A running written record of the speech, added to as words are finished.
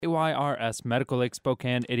KYRS Medical Lake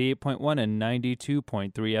Spokane 88.1 and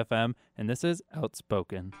 92.3 FM, and this is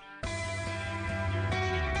Outspoken.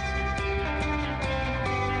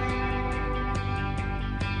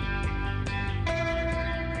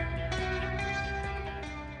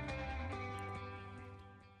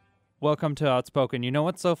 Welcome to Outspoken. You know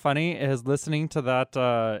what's so funny is listening to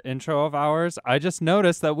that intro of ours, I just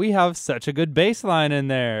noticed that we have such a good bass line in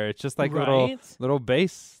there. It's just like little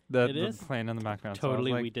bass that's playing in the background.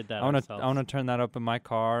 Totally, so we did that I ourselves. want to turn that up in my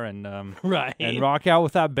car and right. and rock out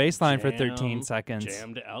with that bass line for 13 seconds.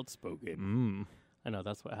 Jammed Outspoken. I know,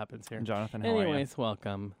 that's what happens here. Jonathan, how are you? Anyways,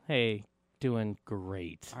 welcome. Hey, doing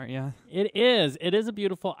great. Aren't you? It is a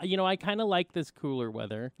beautiful, I kind of like this cooler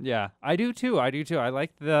weather. Yeah, I do too. I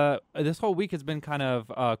like this whole week has been kind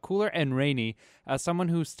of cooler and rainy. As someone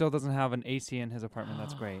who still doesn't have an AC in his apartment,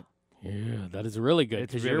 that's great. Yeah, that is really good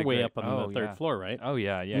because you're way up on the third floor, right? Oh,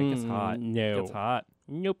 yeah, it gets hot. No. It gets hot.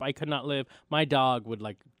 Nope, I could not live. My dog would,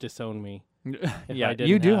 disown me. Yeah,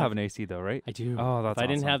 you do have an AC, though, right? I do. Oh, that's If I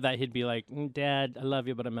didn't awesome. have that, he'd be like, Dad, I love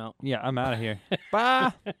you, but I'm out. Yeah, I'm out of here.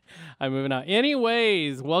 Bye. I'm moving out.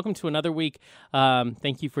 Anyways, welcome to another week.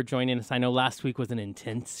 Thank you for joining us. I know last week was an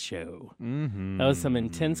intense show. Mm-hmm. That was some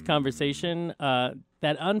intense conversation that,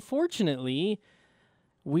 unfortunately,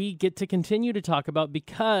 we get to continue to talk about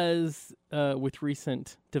because with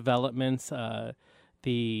recent developments,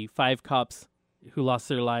 the 5 cops who lost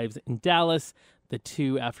their lives in Dallas, the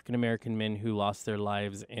 2 African-American men who lost their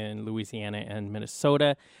lives in Louisiana and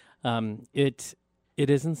Minnesota, it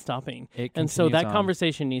isn't stopping. And so that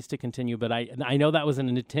conversation needs to continue, but I know that was an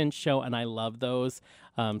intense show, and I love those.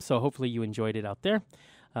 So hopefully you enjoyed it out there.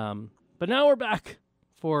 But now we're back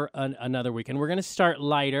for another week, and we're going to start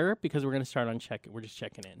lighter because we're going to start on we're just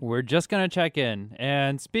checking in. We're just going to check in.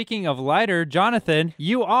 And speaking of lighter, Jonathan,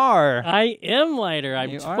 you are. I am lighter.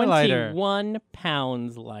 I'm 21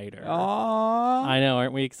 pounds lighter. Aww. I know,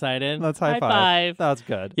 aren't we excited? Let's high five. That's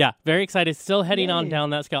good. Yeah, very excited. Still heading on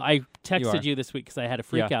down that scale. I texted you this week because I had a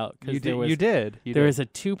freak out. You did. There was a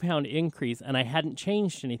 2-pound increase, and I hadn't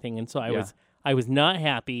changed anything, and so I was not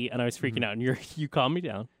happy, and I was freaking out. And you calmed me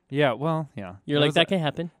down. Yeah, well, yeah. You're like, that can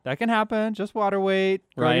happen. That can happen. Just water weight.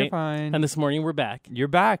 Right. You're fine. And this morning we're back. You're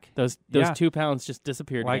back. Those 2 pounds just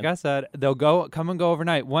disappeared. Like again. I said, they'll come and go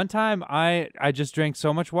overnight. One time I just drank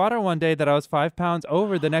so much water one day that I was 5 pounds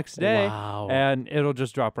over the next day. Wow. And it'll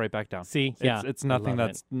just drop right back down. See, it's nothing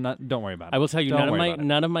that's not. Don't worry about it. I will tell you,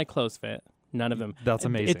 none of my clothes fit. None of them. That's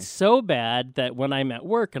amazing. It's so bad that when I'm at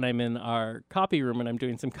work and I'm in our copy room and I'm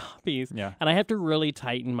doing some copies, and I have to really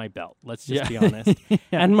tighten my belt. Let's just be honest.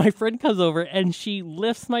 And my friend comes over and she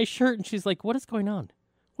lifts my shirt and she's like, "What is going on?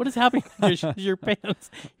 What is happening? Your pants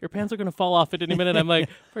are going to fall off at any minute." I'm like,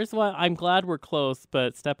 first of all, I'm glad we're close,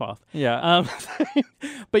 but step off. Yeah.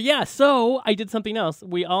 But yeah, so I did something else.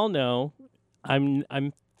 We all know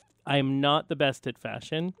I'm not the best at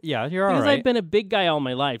fashion. Yeah, you're all right. Because I've been a big guy all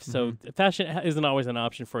my life, so fashion isn't always an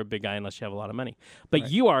option for a big guy unless you have a lot of money.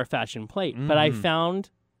 But you are a fashion plate. But I found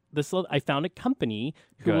a company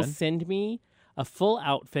who will send me a full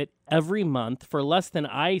outfit every month for less than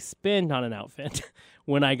I spend on an outfit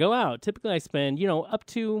when I go out. Typically, I spend up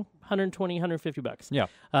to $120, $150.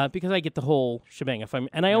 Yeah. Because I get the whole shebang.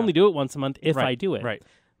 I only do it once a month if I do it. Right.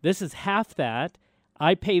 This is half that.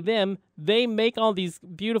 I pay them. They make all these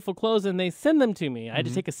beautiful clothes and they send them to me. I had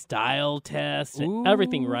to take a style test and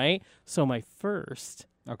everything, right? So my first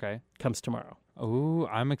comes tomorrow. Ooh,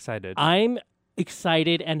 I'm excited. I'm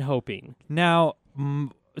excited and hoping. Now,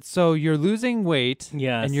 so you're losing weight,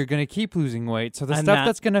 yes, and you're going to keep losing weight. So the stuff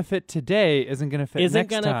that's going to fit today isn't going to fit next time. Isn't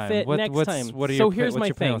going to fit next time. So here's my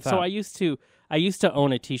thing. So I used to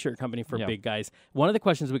own a t-shirt company for big guys. One of the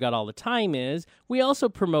questions we got all the time is, we also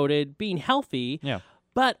promoted being healthy. Yeah.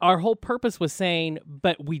 But our whole purpose was saying,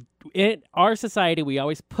 in our society, we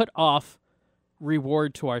always put off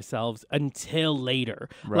reward to ourselves until later.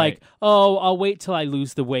 Right. Like, I'll wait till I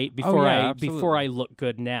lose the weight before absolutely. I look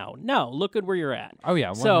good now. No, look good where you're at. Oh yeah,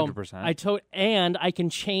 100%. So and I can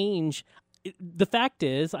change. The fact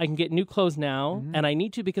is, I can get new clothes now, and I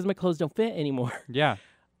need to because my clothes don't fit anymore. Yeah.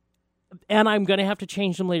 And I'm going to have to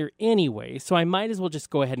change them later anyway, so I might as well just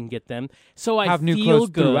go ahead and get them. So I have new feel clothes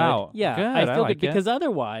good. Throughout. Yeah, good. I feel like good because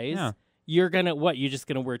otherwise, you're just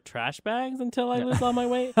going to wear trash bags until I lose all my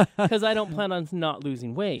weight? Because I don't plan on not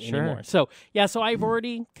losing weight anymore. So I've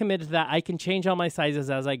already committed to that. I can change all my sizes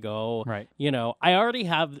as I go. Right. I already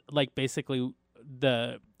have basically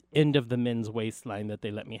end of the men's waistline that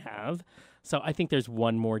they let me have. So I think there's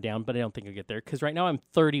one more down, but I don't think I'll get there because right now I'm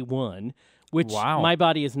 31, which my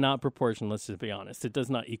body is not proportional, let's just be honest. It does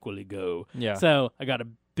not equally go. Yeah. So I got a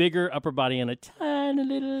bigger upper body and a tiny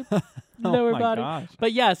little lower body. Gosh.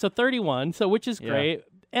 But yeah, so 31, so which is great.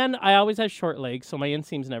 And I always have short legs, so my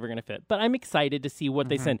inseam's never going to fit. But I'm excited to see what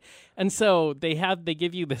they send. And so they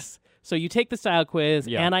give you this. So you take the style quiz,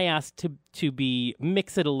 and I ask to be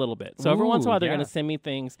mix it a little bit. So every once in a while, they're going to send me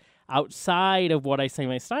things outside of what I say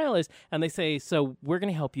my style is, and they say, so we're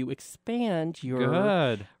going to help you expand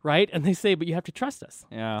your right. And they say, but you have to trust us.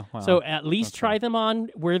 Yeah. Wow. So at least try them on,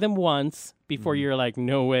 wear them once before you're like,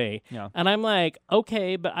 no way. Yeah. And I'm like,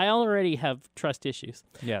 okay, but I already have trust issues.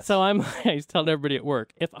 Yes. So I was telling everybody at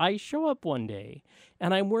work, if I show up one day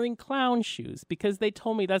and I'm wearing clown shoes because they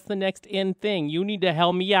told me that's the next in thing, you need to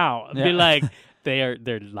help me out. Be like, they're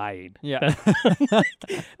lying. Yeah.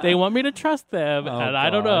 They want me to trust them, and I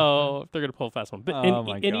don't know if they're going to pull a fast one. But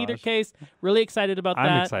in either case, really excited about that.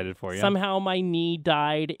 I'm excited for you. Somehow my knee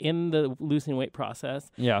died in the losing weight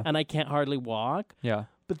process, and I can't hardly walk. Yeah.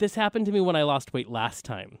 But this happened to me when I lost weight last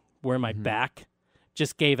time, where my back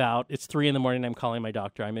just gave out. It's 3 a.m. I'm calling my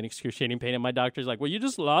doctor. I'm in excruciating pain, and my doctor's like, well, you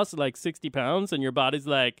just lost like 60 pounds, and your body's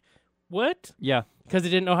like, what? Yeah. Because it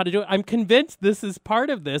didn't know how to do it. I'm convinced this is part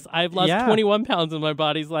of this. I've lost 21 pounds, and my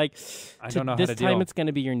body's like, I don't know how this to time deal. it's going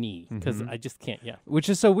to be your knee, because I just can't, Which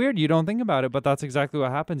is so weird. You don't think about it, but that's exactly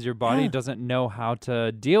what happens. Your body doesn't know how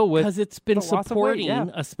to deal with because it's been supporting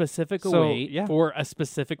a specific weight for a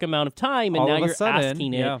specific amount of time, and all now of a you're sudden,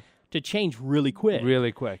 asking it to change really quick.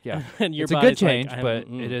 Really quick, yeah. And your it's a good body's change, like, but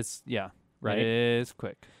it is, right? It is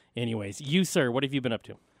quick. Anyways, you, sir, what have you been up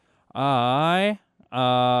to? I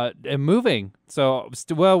am moving. So,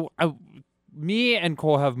 me and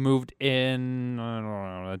Cole have moved in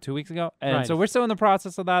 2 weeks ago, and so we're still in the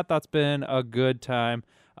process of that. That's been a good time.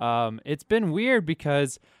 It's been weird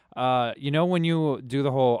because when you do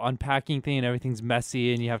the whole unpacking thing and everything's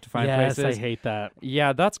messy and you have to find places. Yes, I hate that.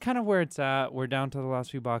 Yeah, that's kind of where it's at. We're down to the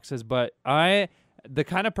last few boxes, but the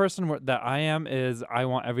kind of person that I am is I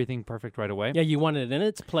want everything perfect right away. Yeah, you want it in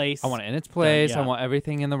its place. I want it in its place. I want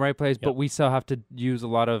everything in the right place, but we still have to use a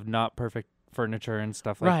lot of not perfect furniture and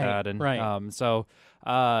stuff like that. And I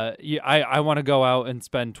want to go out and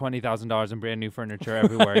spend $20,000 in brand new furniture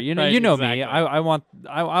everywhere. You know, exactly. Me. I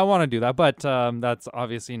want to do that, but that's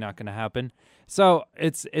obviously not going to happen. So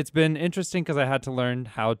it's been interesting because I had to learn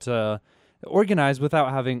how to organize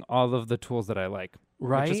without having all of the tools that I like.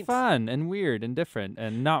 Right. Which is fun and weird and different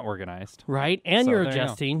and not organized. Right. And you're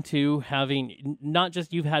adjusting to having, not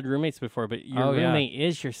just you've had roommates before, but your roommate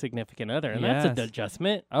is your significant other. And that's an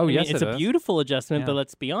adjustment. Oh, yes, it's a beautiful adjustment, but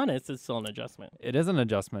let's be honest, it's still an adjustment. It is an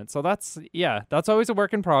adjustment. So that's always a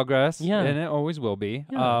work in progress. Yeah. And it always will be,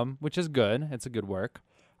 which is good. It's a good work.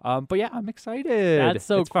 But yeah, I'm excited. That's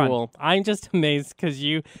so cool. Fun. I'm just amazed because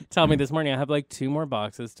you tell me this morning I have like 2 more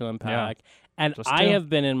boxes to unpack. Yeah. And I have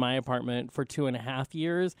been in my apartment for 2.5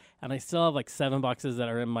 years, and I still have like 7 boxes that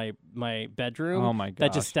are in my bedroom. Oh my gosh.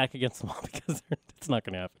 That just stack against the wall because it's not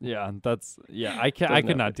going to happen. Yeah, I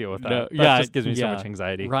could not deal with that. No, that just gives me so much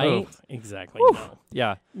anxiety. Right? Oh. Exactly. No.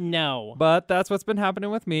 Yeah. No. But that's what's been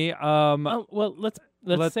happening with me. Well,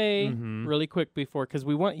 let's say really quick before, because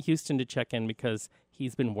we want Houston to check in because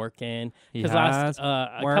he's been working. Because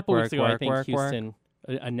a couple weeks ago, I think Houston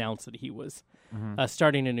announced that he was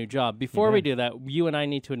starting a new job. Before we do that, you and I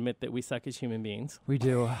need to admit that we suck as human beings. We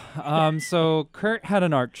do. So Kurt had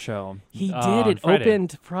an art show. He did. It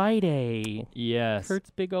opened Friday. Yes. Kurt's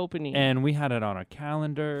big opening. And we had it on our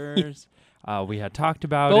calendars. We had talked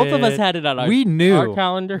about it. Both of us had it on our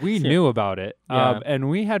calendars. We knew about it. And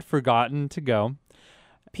we had forgotten to go.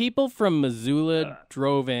 People from Missoula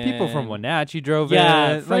drove in. People from Wenatchee drove in.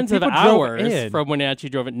 Yeah, friends of ours from Wenatchee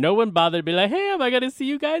drove in. No one bothered to be like, hey, am I going to see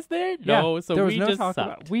you guys there? No, so there was we no just talk sucked.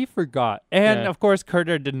 About it. We forgot. And, of course,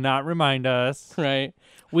 Carter did not remind us. Right.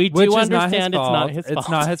 We do understand it's not his fault. It's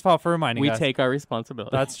not his fault for reminding us. We take our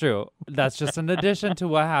responsibility. That's true. That's just an addition to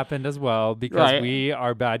what happened as well, because we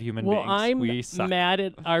are bad human beings. We suck. I'm mad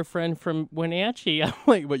at our friend from Wenatchee. I'm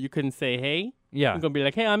like, what, you couldn't say hey? Yeah. I'm going to be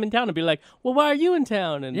like, hey, I'm in town. And be like, well, why are you in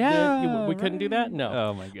town? And we couldn't do that? No.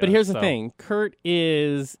 Oh, my God. But here's the thing. Kurt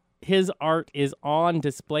his art is on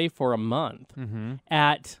display for a month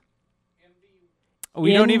at...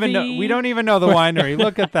 We don't even know the winery.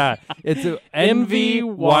 Look at that. It's Envy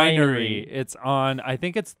Winery. It's on, I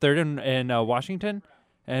think it's 3rd and Washington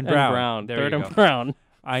and Brown. There 3rd and Brown.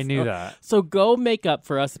 I knew that. So go make up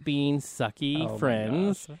for us being sucky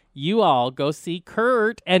friends. You all go see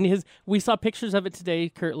Kurt and we saw pictures of it today.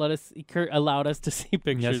 Kurt allowed us to see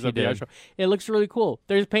pictures of the art show. It looks really cool.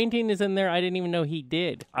 There's painting is in there. I didn't even know he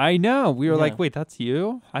did. I know. We were like, wait, that's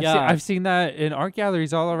you? I've seen that in art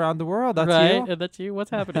galleries all around the world. That's you? That's you?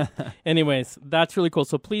 What's happening? Anyways, that's really cool.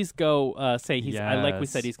 So please go say like we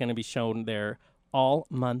said, he's going to be shown there all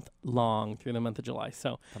month long through the month of July.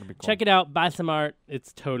 So check it out. Buy some art.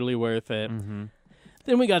 It's totally worth it. Mm-hmm.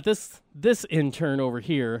 Then we got this intern over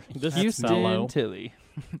here. This Houston Tilly.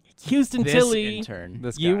 Houston Tilly.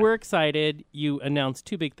 Intern. You were excited. You announced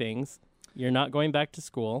two big things. You're not going back to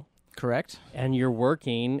school. Correct. And you're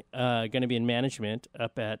working, going to be in management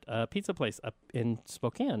up at a pizza place up in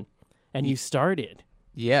Spokane. And you started.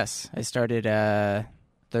 Yes. I started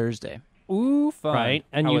Thursday. Ooh, fun. Right.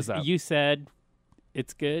 And you said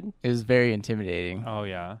it's good. It was very intimidating. Oh,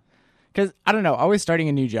 yeah. Because, I don't know, always starting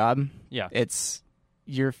a new job. Yeah.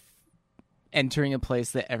 You're entering a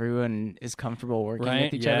place that everyone is comfortable working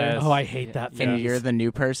with each other. Oh, I hate that. And you're the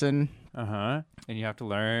new person. And you have to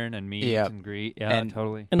learn and meet and greet. Yeah, and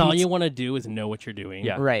totally. And all you want to do is know what you're doing.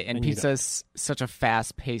 Yeah. Right. And pizza's such a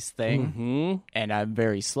fast-paced thing. And I'm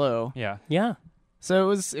very slow. Yeah. Yeah.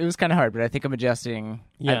 So it was kind of hard, but I think I'm adjusting.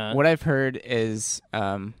 Yeah. What I've heard is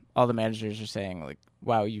all the managers are saying, like,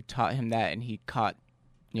 wow, you taught him that, and he caught,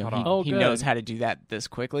 he knows how to do that this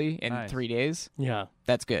quickly in 3 days. Yeah.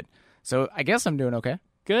 That's good. So I guess I'm doing okay.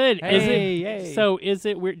 Good. So is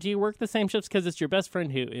it weird? Do you work the same shifts? Because it's your best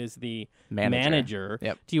friend who is the manager.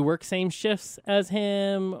 Yep. Do you work same shifts as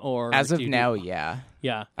him, or as of now? Yeah.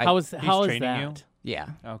 Yeah. How is that? You? Yeah.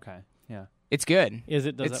 Okay. Yeah. It's good. Does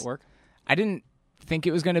it work? I didn't think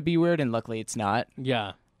it was going to be weird, and luckily it's not.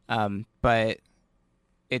 Yeah. But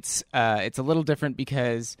it's a little different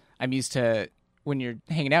because I'm used to when you're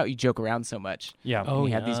hanging out, you joke around so much. Yeah. Oh,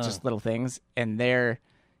 you have these just little things, and there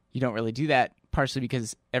you don't really do that. Partially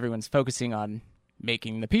because everyone's focusing on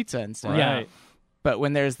making the pizza and stuff. Right. But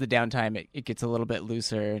when there's the downtime, it gets a little bit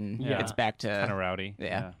looser, and it's back to kind of rowdy.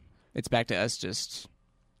 Yeah. It's back to us just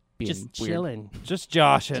being weird. Chilling, just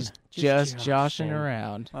joshing, just joshing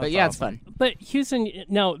around. That's but yeah, it's fun. But Houston,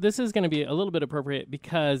 now this is going to be a little bit appropriate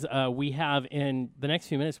because we have in the next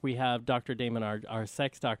few minutes we have Dr. Damon, our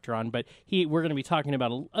sex doctor, on. But we're going to be talking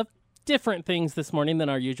about a different things this morning than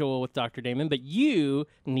our usual with Dr. Damon, but you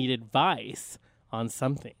need advice on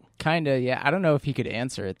something. Kinda, yeah. I don't know if he could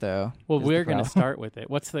answer it though. Well, we're going to start with it.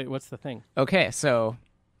 What's the thing? Okay, so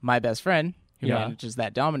my best friend who manages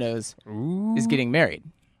that Domino's is getting married.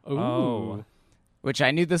 Ooh. Oh. Which I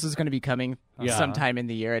knew this was going to be coming sometime in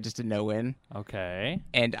the year. I just didn't know when. Okay.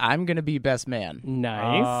 And I'm going to be best man.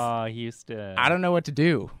 Nice. Oh, Houston. I don't know what to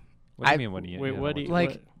do. What do you mean? What do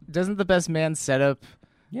you doesn't the best man set up?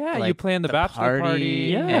 Yeah, you plan the bachelor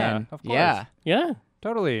party. Yeah, of course. Yeah,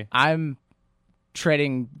 totally. I'm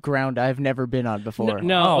treading ground I've never been on before.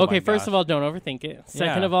 No. Okay, first of all, don't overthink it.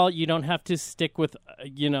 Second of all, you don't have to stick with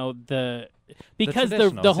because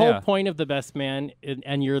the whole point of the best man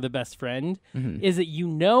and you're the best friend is that you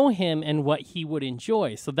know him and what he would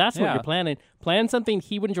enjoy. So that's what you're planning. Plan something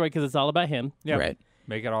he would enjoy because it's all about him. Yeah, right.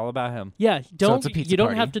 Make it all about him. Yeah, So it's a pizza you don't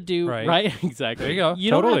party. have to do right exactly. There you go.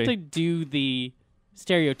 You don't have to do the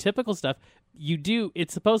stereotypical stuff. You do.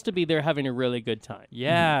 It's supposed to be they're having a really good time.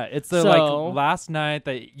 Yeah, it's the last night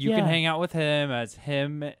that you can hang out with him as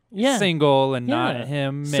him single and not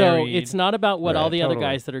him married. So it's not about what all the other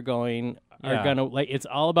guys that are going are gonna like. It's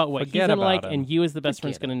all about what he's gonna like, and you as the best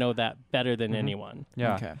friend's gonna know that better than anyone.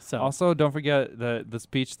 Yeah. Okay. So also, don't forget the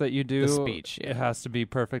speech that you do. The speech. Yeah. It has to be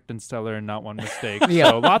perfect and stellar and not one mistake.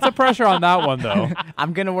 So lots of pressure on that one, though.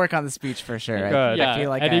 I'm gonna work on the speech for sure. Good. I feel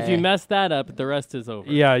like if you mess that up, the rest is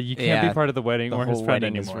over. Yeah, you can't be part of the wedding or his friend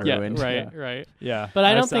anymore. Yeah, right. Yeah. But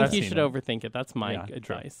I don't think you should overthink it. That's my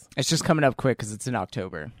advice. It's just coming up quick because it's in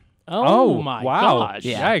October. Oh my gosh!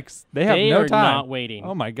 Yeah. Yikes! They have no are time. Not waiting.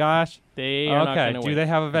 Oh my gosh! They are not going to wait. Do they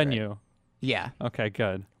have a venue? Yeah. Okay,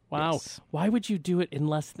 good. Wow. Yes. Why would you do it in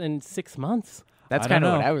less than 6 months? That's kind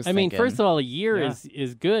of what I was thinking. I mean, first of all, a year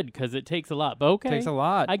is good because it takes a lot. But okay. It takes a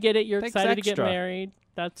lot. I get it. You're Takes excited extra. to get married.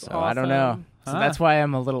 That's awesome. I don't know. So that's why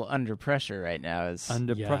I'm a little under pressure right now.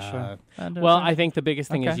 Under pressure. Well, I think the biggest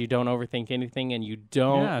thing is you don't overthink anything and you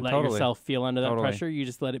don't let totally. yourself feel under that pressure. You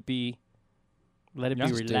just let it be. Let it be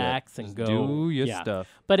relax and go. Do your stuff.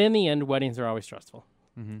 But in the end, weddings are always stressful.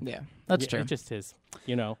 Mm-hmm. Yeah, that's true. It just is.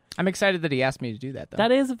 I'm excited that he asked me to do that, though.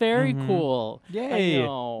 That is very cool. Yay. I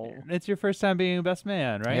know. It's your first time being a best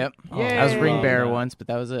man, right? Yep. Yay. I was ring bearer once, but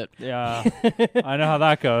that was it. Yeah. I know how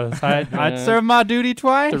that goes. I'd serve my duty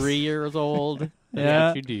twice. 3 years old.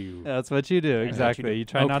 That's what you do. That's what you do. Exactly. You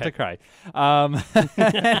try not to cry.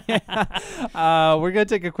 We're going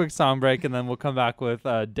to take a quick song break, and then we'll come back with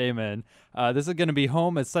Damon. This is going to be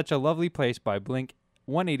Home is Such a Lovely Place by Blink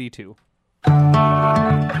 182.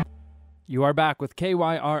 You are back with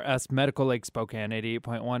KYRS Medical Lake Spokane,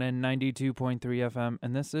 88.1 and 92.3 FM,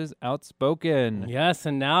 and this is Outspoken. Yes,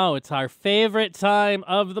 and now it's our favorite time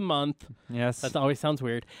of the month. Yes. That always sounds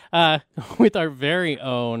weird. With our very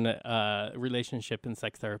own relationship and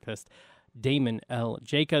sex therapist, Damon L.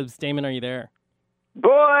 Jacobs. Damon, are you there?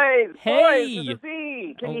 Boys! Hey! Boys, this is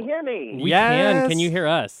Z. Can you hear me? We can. Can you hear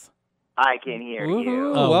us? I can hear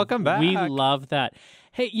you. Oh, welcome back. We love that.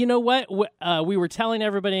 Hey, you know what? We were telling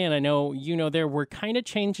everybody, and I know you know we're kind of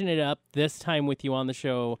changing it up this time with you on the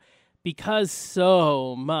show because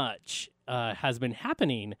so much has been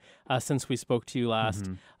happening since we spoke to you last.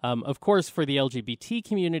 Mm-hmm. Of course, for the LGBT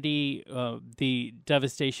community, the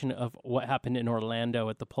devastation of what happened in Orlando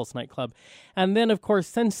at the Pulse nightclub. And then, of course,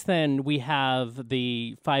 since then, we have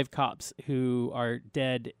the 5 cops who are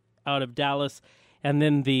dead out of Dallas. And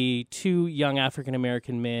then the 2 young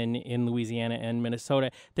African-American men in Louisiana and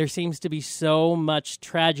Minnesota. There seems to be so much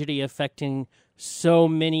tragedy affecting so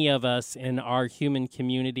many of us in our human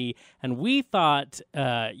community. And we thought,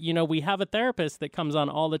 we have a therapist that comes on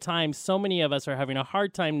all the time. So many of us are having a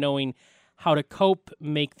hard time knowing how to cope,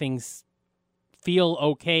 make things feel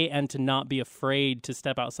okay, and to not be afraid to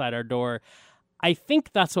step outside our door. I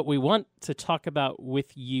think that's what we want to talk about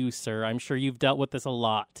with you, sir. I'm sure you've dealt with this a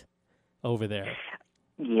lot over there.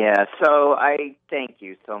 Yeah, so I thank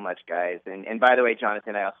you so much, guys. And by the way,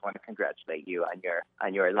 Jonathan, I also want to congratulate you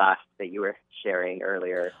on your laugh that you were sharing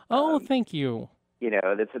earlier. Oh, thank you. You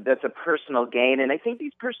know, that's a personal gain, and I think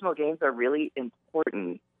these personal gains are really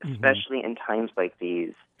important, especially in times like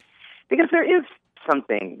these, because there is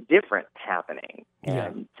something different happening,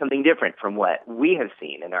 and something different from what we have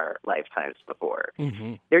seen in our lifetimes before.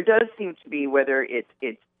 Mm-hmm. There does seem to be, whether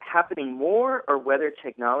it's happening more or whether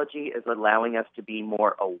technology is allowing us to be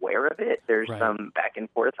more aware of it. There's some back and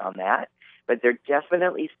forth on that, but there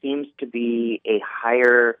definitely seems to be a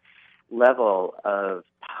higher level of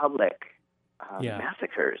public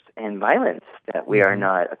massacres and violence that we are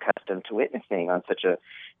not accustomed to witnessing on such a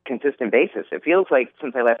consistent basis. It feels like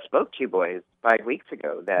since I last spoke to you boys 5 weeks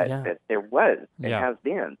ago that there has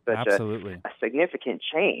been such a significant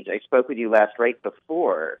change. I spoke with you last right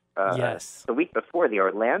before, the week before the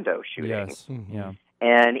Orlando shooting. Yes. Mm-hmm. Yeah.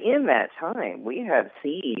 And in that time, we have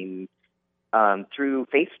seen through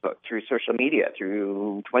Facebook, through social media,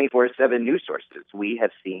 through 24/7 news sources, we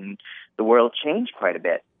have seen the world change quite a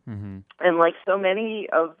bit. Mm-hmm. And like so many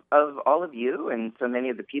of all of you and so many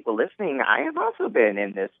of the people listening, I have also been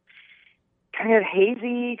in this kind of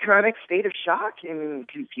hazy, chronic state of shock and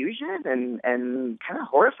confusion and kind of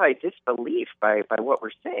horrified disbelief by what we're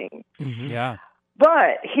seeing. Mm-hmm. Yeah.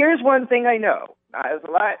 But here's one thing I know. There's a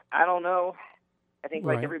lot I don't know. I think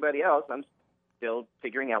like everybody else, I'm still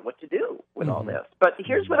figuring out what to do with all this. But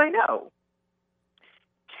here's what I know.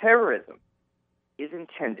 Terrorism is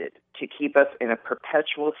intended to keep us in a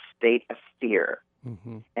perpetual state of fear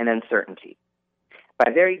and uncertainty.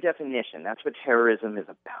 By very definition, that's what terrorism is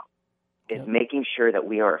about. It's making sure that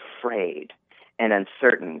we are afraid and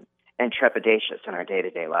uncertain and trepidatious in our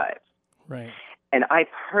day-to-day lives. Right. And I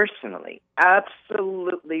personally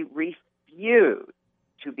absolutely refuse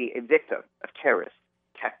to be a victim of terrorist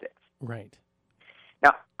tactics. Right.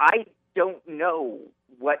 Now, I don't know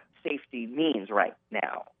what safety means right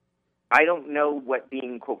now. I don't know what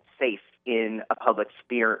being, quote, safe in a public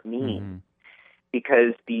sphere means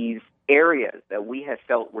because these areas that we have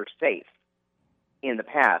felt were safe in the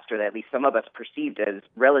past, or that at least some of us perceived as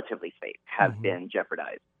relatively safe, have been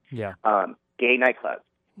jeopardized. Yeah. Gay nightclubs,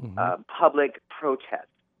 public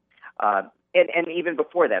protests, and even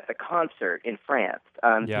before that, the concert in France,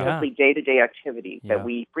 simply day-to-day activities that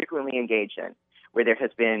we frequently engage in, where there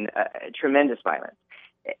has been tremendous violence.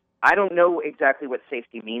 I don't know exactly what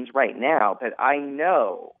safety means right now, but I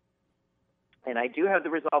know, and I do have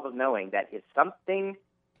the resolve of knowing that if something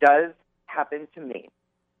does happen to me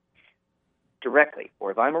directly,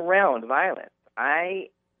 or if I'm around violence, I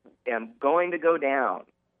am going to go down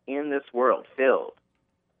in this world filled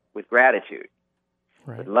with gratitude,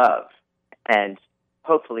 with love, and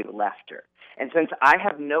hopefully with laughter. And since I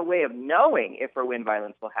have no way of knowing if or when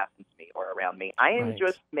violence will happen to me or around me, I am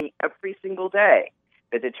just making every single day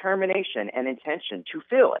the determination and intention to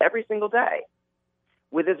fill every single day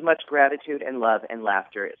with as much gratitude and love and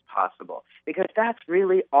laughter as possible. Because that's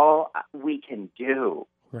really all we can do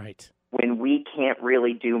when we can't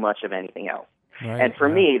really do much of anything else. And for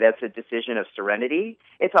me, that's a decision of serenity.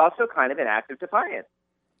 It's also kind of an act of defiance.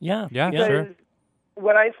 Yeah, because sure.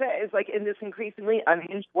 what I say is, like, in this increasingly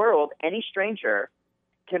unhinged world, any stranger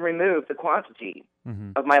can remove the quantity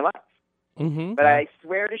of my life. But I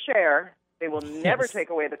swear to share, they will never take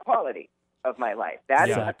away the quality of my life. That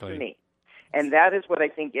is up to me. And that is what I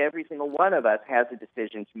think every single one of us has a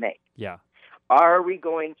decision to make. Yeah. Are we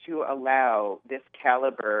going to allow this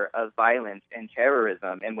caliber of violence and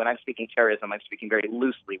terrorism? And when I'm speaking terrorism, I'm speaking very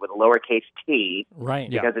loosely with a lowercase t, right?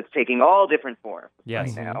 Because it's taking all different forms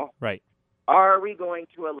right now. Right. Are we going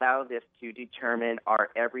to allow this to determine our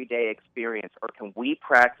everyday experience, or can we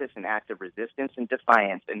practice an act of resistance and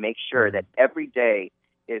defiance and make sure that every day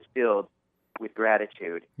is filled with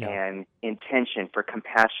gratitude and intention for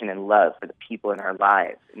compassion and love for the people in our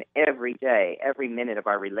lives, and every day, every minute of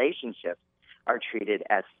our relationships are treated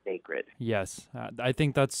as sacred? Yes, I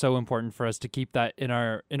think that's so important for us to keep that in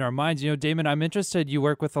our minds. You know, Damon, I'm interested. You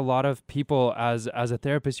work with a lot of people as a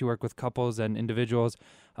therapist. You work with couples and individuals.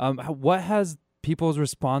 What has people's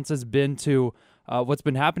responses been to what's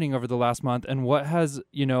been happening over the last month, and what has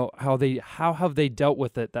how have they dealt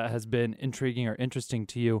with it that has been intriguing or interesting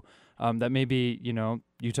to you that maybe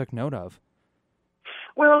you took note of?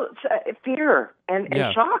 Well, fear and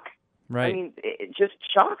shock. Right. I mean, just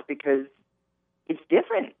shock because it's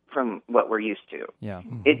different from what we're used to. Yeah.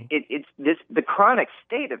 It's the chronic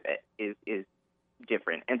state of it is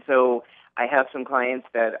different. And so I have some clients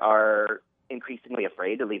that are increasingly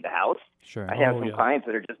afraid to leave the house. Sure. I have some clients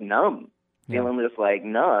that are just numb, feeling just like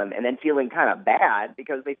numb, and then feeling kind of bad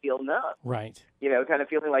because they feel numb. Right. Kind of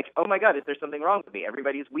feeling like, oh my God, is there something wrong with me?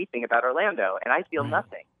 Everybody's weeping about Orlando, and I feel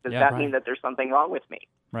nothing. Does that mean that there's something wrong with me?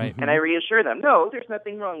 Right. And I reassure them, no, there's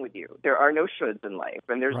nothing wrong with you. There are no shoulds in life,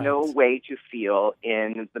 and there's no way to feel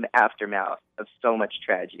in the aftermath of so much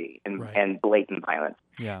tragedy and blatant violence.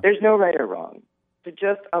 Yeah. There's no right or wrong. So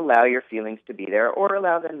just allow your feelings to be there, or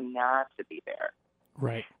allow them not to be there.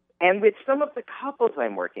 Right. And with some of the couples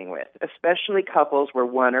I'm working with, especially couples where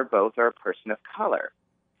one or both are a person of color,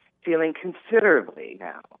 feeling considerably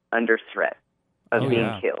now under threat of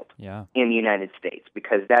being killed in the United States,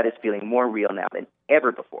 because that is feeling more real now than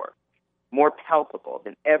ever before, more palpable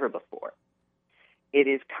than ever before. It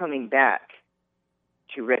is coming back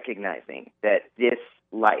to recognizing that this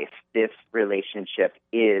life, this relationship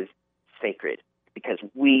is sacred, because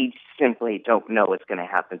we simply don't know what's going to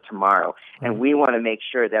happen tomorrow. And we want to make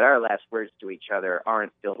sure that our last words to each other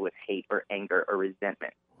aren't filled with hate or anger or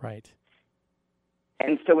resentment. Right.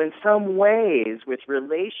 And so in some ways, with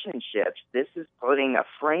relationships, this is putting a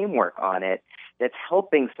framework on it that's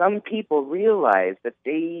helping some people realize that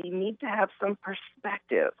they need to have some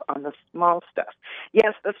perspective on the small stuff.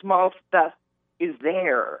 Yes, the small stuff is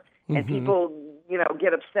there, and people,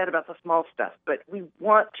 get upset about the small stuff, but we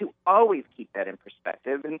want to always keep that in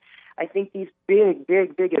perspective. And I think these big,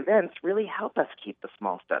 big, big events really help us keep the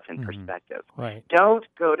small stuff in perspective. Right. Don't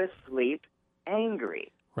go to sleep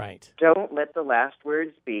angry. Right. Don't let the last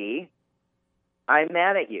words be, I'm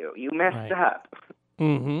mad at you. You messed up.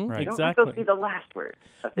 Right. Don't let those be the last words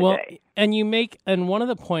of the day. And one of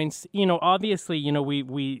the points, obviously,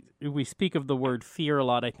 we speak of the word fear a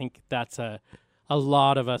lot. I think that's a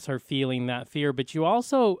lot of us are feeling that fear. But you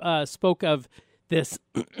also spoke of this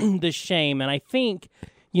this shame, and I think,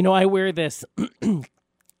 I wear this.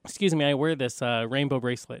 Excuse me, I wear this rainbow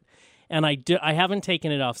bracelet. And I haven't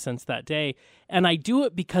taken it off since that day. And I do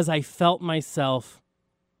it because I felt the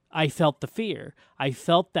fear. I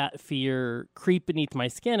felt that fear creep beneath my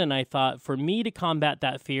skin. And I thought, for me to combat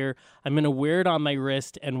that fear, I'm going to wear it on my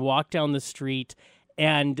wrist and walk down the street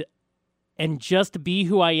and just be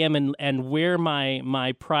who I am and wear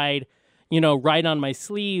my pride, right on my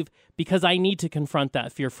sleeve, because I need to confront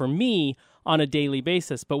that fear for me on a daily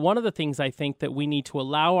basis. But one of the things I think that we need to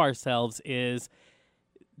allow ourselves is,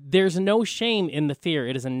 there's no shame in the fear.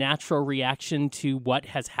 It is a natural reaction to what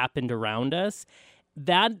has happened around us.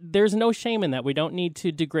 That there's no shame in that. We don't need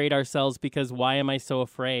to degrade ourselves because why am I so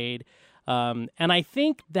afraid? And I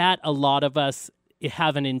think that a lot of us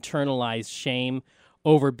have an internalized shame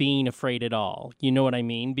over being afraid at all. You know what I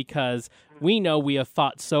mean? Because we know we have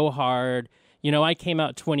fought so hard. I came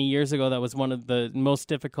out 20 years ago. That was one of the most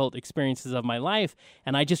difficult experiences of my life.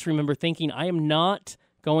 And I just remember thinking, I am not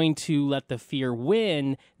going to let the fear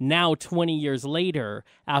win now 20 years later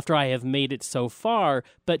after I have made it so far.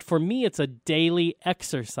 But for me, it's a daily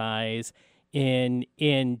exercise in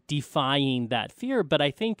defying that fear. But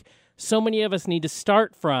I think so many of us need to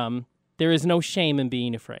start from, there is no shame in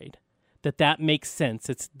being afraid. That makes sense.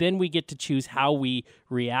 It's then we get to choose how we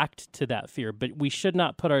react to that fear. But we should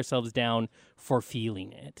not put ourselves down for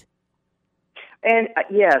feeling it. And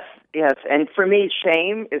yes. And for me,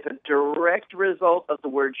 shame is a direct result of the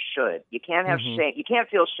word should. You can't have shame. You can't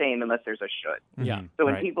feel shame unless there's a should. Yeah. So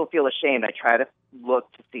when people feel ashamed, I try to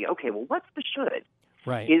look to see, okay, well, what's the should?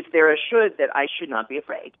 Right. Is there a should that I should not be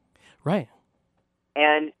afraid? Right.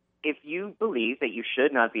 And if you believe that you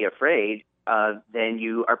should not be afraid, then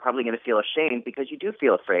you are probably going to feel ashamed because you do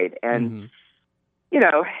feel afraid. And,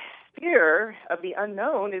 fear of the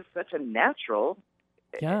unknown is such a natural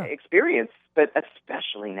experience, but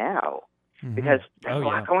especially now, because there's a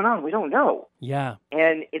lot going on. We don't know. Yeah.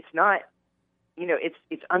 And it's not,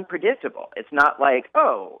 it's unpredictable. It's not like,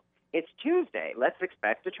 oh, it's Tuesday, let's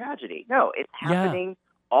expect a tragedy. No, it's happening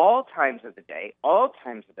all times of the day, all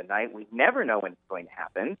times of the night. We never know when it's going to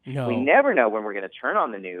happen. No. We never know when we're going to turn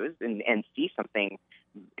on the news and see something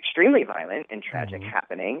extremely violent and tragic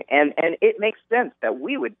happening. And it makes sense that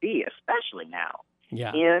we would be, especially now,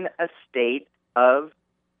 in a state of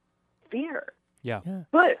fear. Yeah.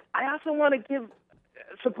 But I also want to give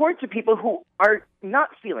support to people who are not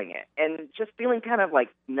feeling it and just feeling kind of like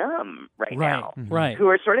numb right now. Right. Who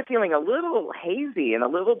are sort of feeling a little hazy and a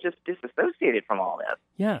little just disassociated from all this.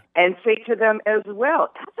 Yeah. And say to them as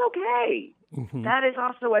well, that's okay. That is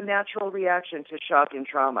also a natural reaction to shock and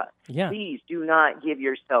trauma. Yeah. Please do not give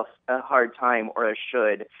yourself a hard time or a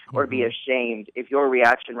should or be ashamed if your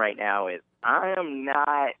reaction right now is, I am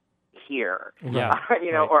not here. Yeah.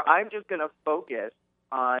 Or I'm just going to focus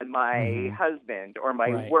on my husband or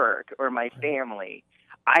my work or my family.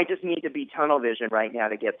 I just need to be tunnel vision right now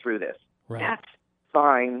to get through this. Right. That's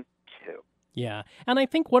fine too. Yeah. And I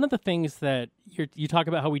think one of the things that you talk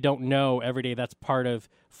about how we don't know every day, that's part of,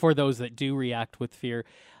 for those that do react with fear,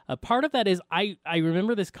 part of that is I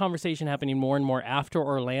remember this conversation happening more and more after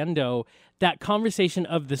Orlando, that conversation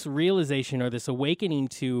of this realization or this awakening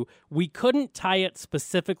to, we couldn't tie it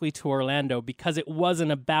specifically to Orlando because it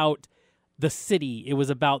wasn't about the city. It was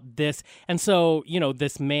about this. And so,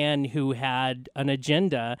 this man who had an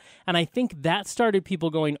agenda. And I think that started people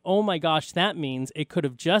going, oh my gosh, that means it could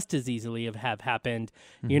have just as easily have happened,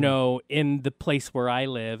 in the place where I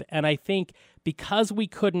live. And I think because we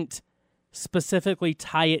couldn't specifically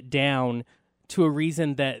tie it down to a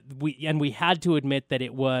reason that we had to admit that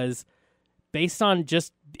it was based on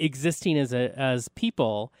just existing as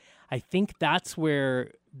people, I think that's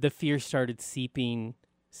where the fear started seeping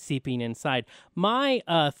inside. My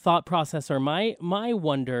thought process or my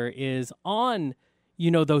wonder is on,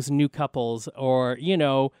 those new couples or,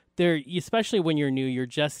 they're, especially when you're new, you're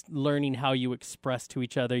just learning how you express to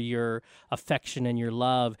each other your affection and your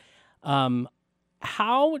love.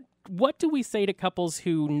 What do we say to couples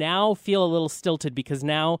who now feel a little stilted because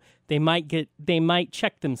now they might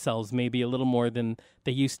check themselves maybe a little more than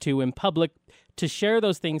they used to in public to share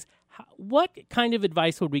those things? What kind of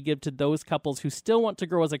advice would we give to those couples who still want to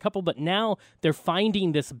grow as a couple, but now they're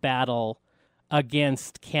finding this battle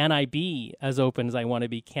against, can I be as open as I want to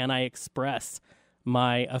be? Can I express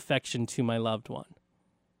my affection to my loved one?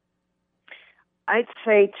 I'd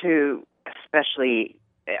say in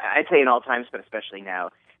all times, but especially now,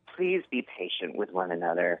 please be patient with one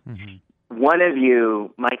another. One of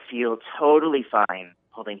you might feel totally fine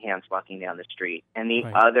holding hands walking down the street, and the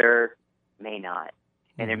other may not.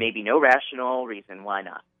 And there may be no rational reason why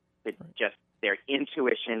not. But just their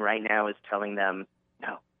intuition right now is telling them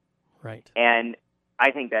no. Right. And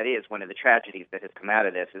I think that is one of the tragedies that has come out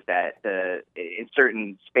of this, is that in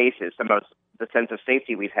certain spaces, the sense of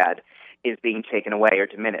safety we've had is being taken away or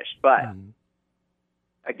diminished. But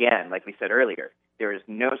again, like we said earlier, there is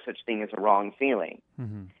no such thing as a wrong feeling.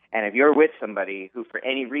 And if you're with somebody who for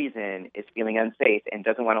any reason is feeling unsafe and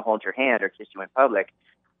doesn't want to hold your hand or kiss you in public,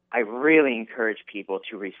 I really encourage people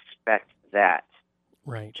to respect that.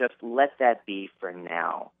 Right. Just let that be for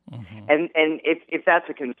now. And if that's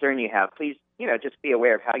a concern you have, please, just be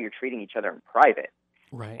aware of how you're treating each other in private.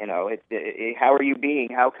 Right. How are you being?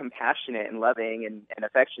 How compassionate and loving and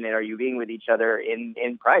affectionate are you being with each other in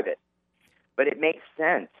private? But it makes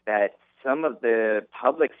sense that some of the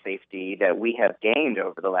public safety that we have gained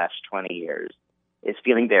over the last 20 years is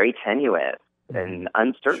feeling very tenuous and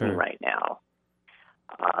uncertain right now.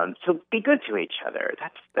 So be good to each other.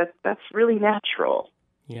 That's really natural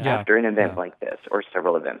after an event like this or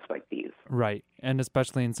several events like these. Right, and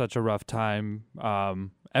especially in such a rough time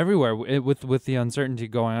everywhere with the uncertainty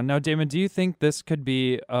going on. Now, Damon, do you think this could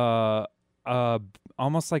be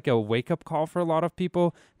almost like a wake-up call for a lot of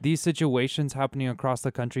people? These situations happening across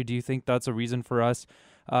the country, do you think that's a reason for us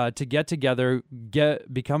to get together,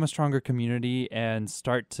 become a stronger community, and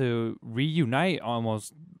start to reunite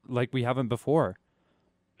almost like we haven't before?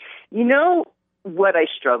 what I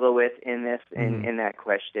struggle with in this, in that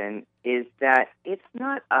question, is that it's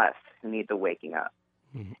not us who need the waking up.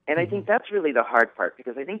 Mm-hmm. And I think that's really the hard part,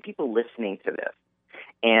 because I think people listening to this,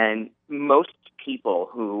 and most people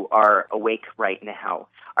who are awake right now,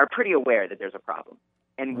 are pretty aware that there's a problem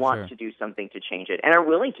and want to do something to change it, and are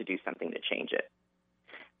willing to do something to change it.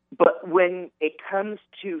 But when it comes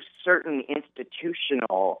to certain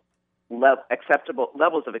institutional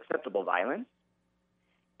levels of acceptable violence,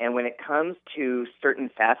 and when it comes to certain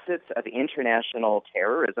facets of international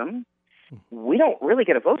terrorism, we don't really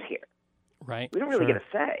get a vote here. Right. We don't really get a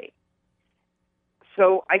say.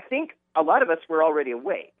 So I think a lot of us were already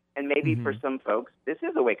awake, and maybe for some folks, this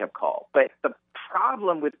is a wake-up call. But the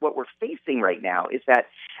problem with what we're facing right now is that,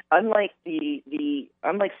 unlike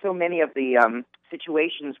unlike so many of the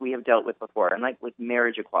situations we have dealt with before, unlike with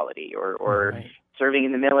marriage equality or serving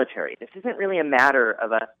in the military, this isn't really a matter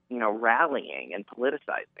of us, rallying and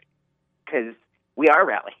politicizing, because we are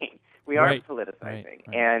rallying, we are politicizing,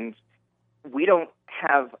 and we don't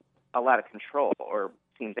have a lot of control, or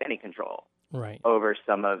seems any control, over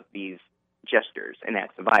some of these gestures and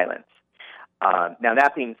acts of violence. Now,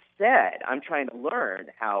 that being said, I'm trying to learn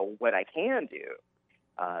what I can do,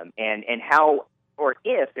 and how, or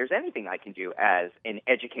if there's anything I can do as an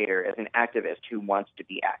educator, as an activist who wants to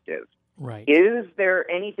be active. Right. Is there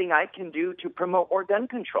anything I can do to promote more gun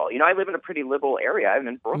control? I live in a pretty liberal area. I'm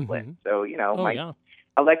in Brooklyn. So, my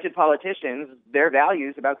elected politicians, their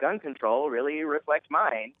values about gun control really reflect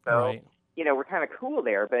mine. So, we're kind of cool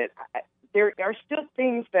there. But there are still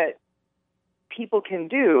things that people can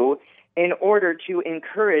do in order to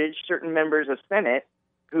encourage certain members of Senate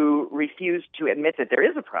who refuse to admit that there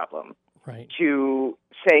is a problem to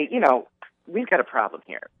say, we've got a problem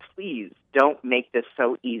here. Please don't make this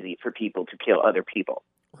so easy for people to kill other people.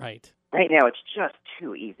 Right. Right now, it's just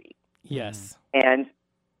too easy. Yes. And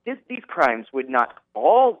these crimes would not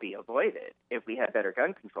all be avoided if we had better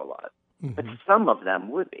gun control laws, but some of them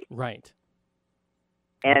would be. Right.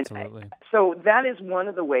 And so that is one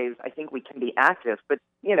of the ways I think we can be active. But,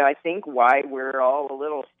 I think why we're all a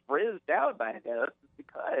little frizzed out by this is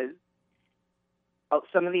because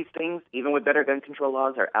some of these things, even with better gun control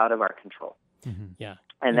laws, are out of our control. Yeah.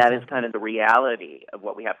 And that is kind of the reality of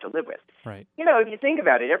what we have to live with. Right. If you think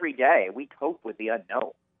about it, every day we cope with the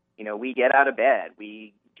unknown. We get out of bed,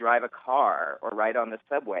 we drive a car or ride on the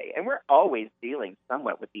subway, and we're always dealing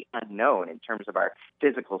somewhat with the unknown in terms of our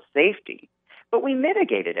physical safety. But we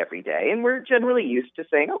mitigate it every day, and we're generally used to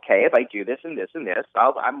saying, okay, if I do this and this and this,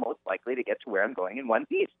 I'm most likely to get to where I'm going in one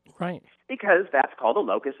piece. Right. Because that's called a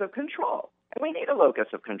locus of control. And we need a locus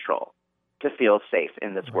of control to feel safe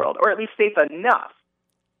in this world, or at least safe enough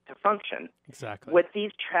to function. Exactly. What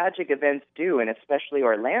these tragic events do, and especially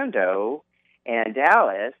Orlando and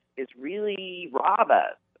Dallas, is really rob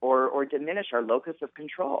us or diminish our locus of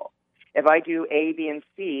control. If I do A, B, and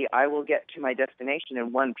C, I will get to my destination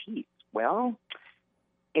in one piece. Well,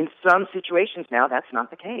 in some situations now, that's not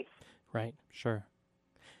the case. Right, sure.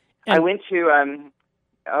 I went to, I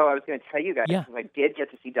was going to tell you guys, I did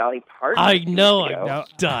get to see Dolly Parton. I know, I'm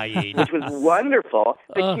dying. Which was wonderful.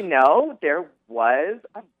 But, there was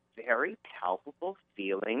a very palpable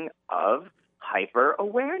feeling of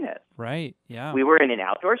hyper-awareness. Right, yeah. We were in an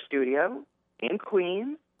outdoor studio in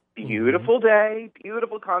Queens. Beautiful day,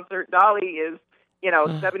 beautiful concert. Dolly is,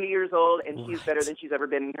 70 years old, and she's better than she's ever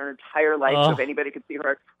been in her entire life. So if anybody could see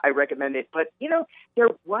her, I recommend it. But, there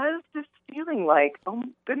was this feeling like, oh,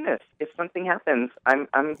 goodness, if something happens, I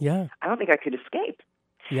don't think I could escape.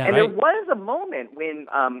 Yeah, and there was a moment when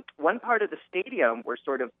one part of the stadium were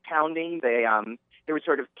sort of pounding they were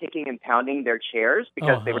sort of kicking and pounding their chairs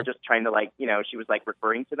because they were just trying to, she was,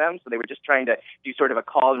 referring to them. So they were just trying to do sort of a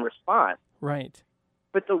call and response. Right.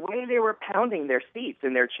 But the way they were pounding their seats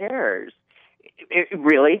and their chairs, it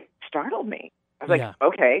really startled me. I was like,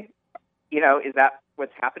 okay, is that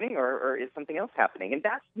what's happening or is something else happening? And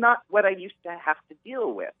that's not what I used to have to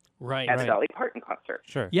deal with at a Dolly Parton concert.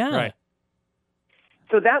 Sure. Yeah. Right.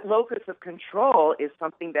 So that locus of control is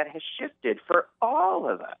something that has shifted for all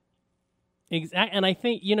of us. Exactly. And I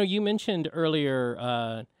think, you mentioned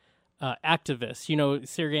earlier activists.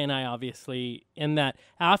 Sergey and I, obviously, in that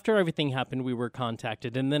after everything happened, we were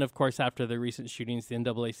contacted. And then, of course, after the recent shootings, the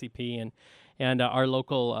NAACP and our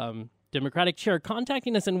local Democratic chair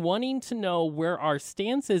contacting us and wanting to know where our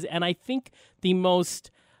stance is. And I think the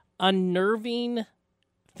most unnerving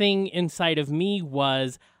thing inside of me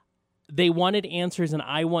was they wanted answers, and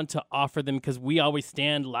I want to offer them because we always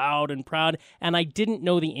stand loud and proud, and I didn't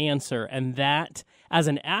know the answer. And that, as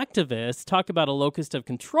an activist, talk about a locus of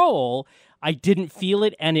control, I didn't feel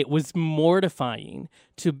it, and it was mortifying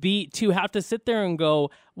to have to sit there and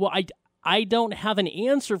go, well, I don't have an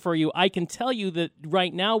answer for you. I can tell you that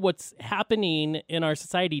right now what's happening in our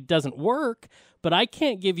society doesn't work, but I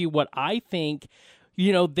can't give you what I think.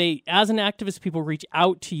 They, as an activist, people reach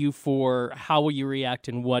out to you for how will you react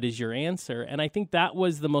and what is your answer. And I think that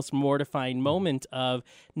was the most mortifying moment of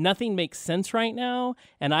nothing makes sense right now.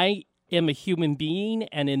 And I am a human being.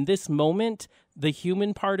 And in this moment, the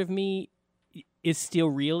human part of me is still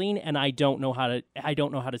reeling. And I don't know how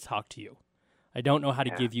to talk to you. I don't know how to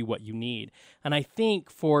give you what you need. And I think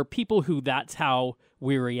for people who that's how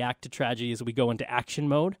we react to tragedy is we go into action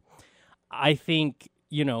mode. I think,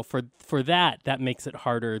 for that makes it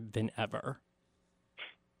harder than ever.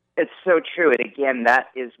 It's so true. And again, that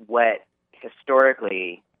is what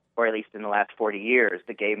historically, or at least in the last 40 years,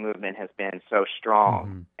 the gay movement has been so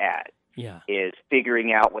strong at. Is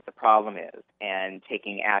figuring out what the problem is and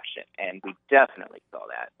taking action. And we definitely saw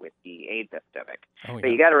that with the AIDS epidemic. Oh, yeah.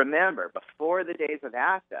 But you got to remember, before the days of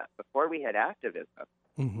ACTA, before we had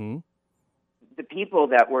activism, the people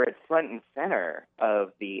that were at front and center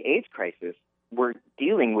of the AIDS crisis were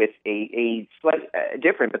dealing with a slight,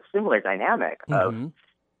 different but similar dynamic of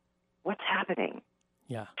what's happening.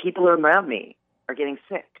 Yeah. People around me are getting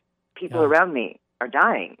sick. People around me are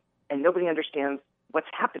dying. And nobody understands what's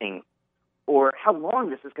happening or how long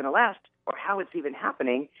this is going to last, or how it's even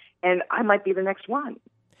happening, and I might be the next one.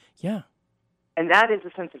 Yeah. And that is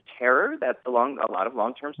a sense of terror that a lot of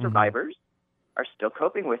long-term survivors are still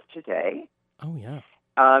coping with today. Oh, yeah.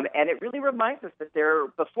 And it really reminds us that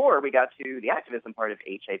before we got to the activism part of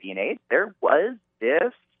HIV and AIDS, there was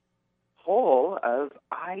this hole of,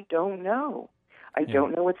 I don't know. I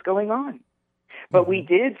don't know what's going on. But we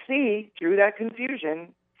did see through that confusion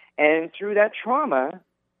and through that trauma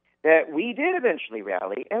that we did eventually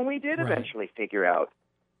rally, and we did eventually figure out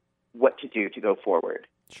what to do to go forward.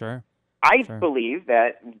 Sure. I believe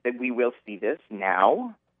that we will see this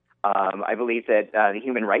now. I believe that the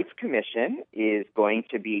Human Rights Commission is going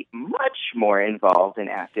to be much more involved and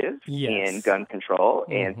active in gun control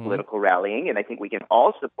and political rallying, and I think we can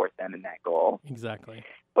all support them in that goal. Exactly.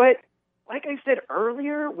 But like I said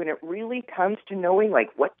earlier, when it really comes to knowing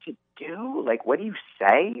what to do, what do you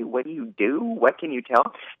say, what do you do, what can you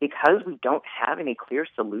tell, because we don't have any clear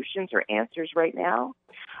solutions or answers right now,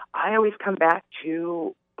 I always come back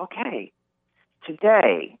to, okay,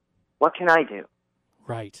 today, what can I do?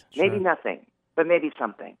 Right. Maybe nothing, but maybe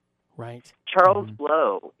something. Right. Charles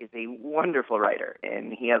Blow is a wonderful writer,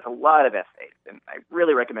 and he has a lot of essays, and I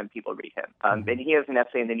really recommend people read him. And he has an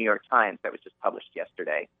essay in the New York Times that was just published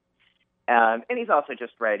yesterday. And he's also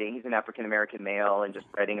just writing. He's an African-American male and just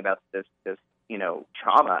writing about this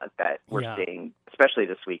trauma that we're seeing, especially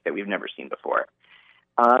this week, that we've never seen before.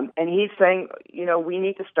 And he's saying, we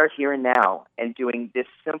need to start here and now and doing this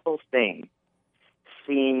simple thing,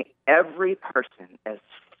 seeing every person as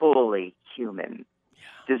fully human,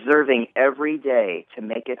 deserving every day to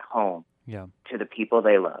make it home to the people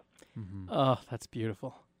they love. Oh, that's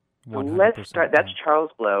beautiful. So let's start. That's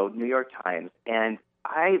Charles Blow, New York Times, and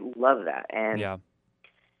I love that. And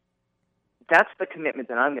that's the commitment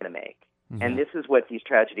that I'm going to make. And this is what these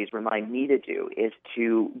tragedies remind me to do, is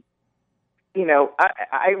to,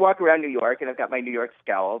 I walk around New York and I've got my New York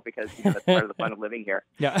scowl because that's part of the fun of living here.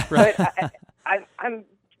 Yeah. But I'm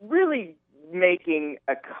really making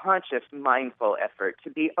a conscious, mindful effort to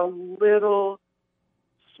be a little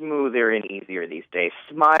smoother and easier these days.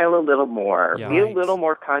 Smile a little more. Be a little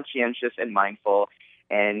more conscientious and mindful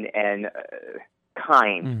and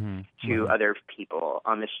kind to other people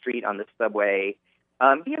on the street, on the subway.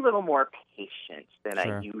 Be a little more patient than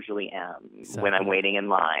I usually am when I'm waiting in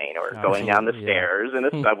line or going down the stairs in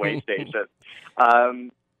a subway station.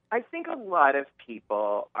 I think a lot of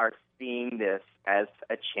people are seeing this as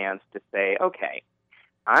a chance to say, okay,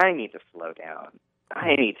 I need to slow down.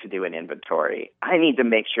 I need to do an inventory. I need to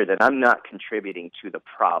make sure that I'm not contributing to the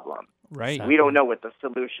problem. Right. We don't know what the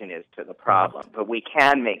solution is to the problem, but we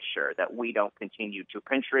can make sure that we don't continue to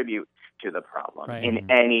contribute to the problem in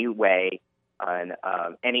any way, in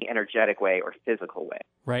any energetic way or physical way.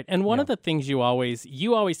 Right. And one of the things you always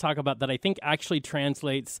talk about that I think actually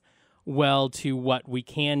translates well to what we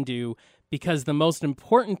can do, because the most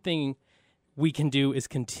important thing we can do is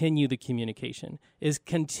continue the communication, is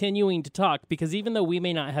continuing to talk, because even though we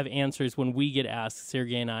may not have answers when we get asked,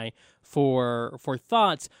 Sergey and I, for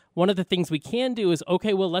thoughts, one of the things we can do is,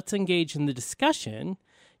 okay, well, let's engage in the discussion,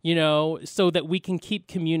 so that we can keep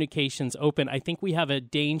communications open. I think we have a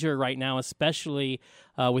danger right now, especially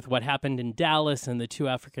with what happened in Dallas and the 2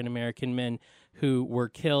 African-American men who were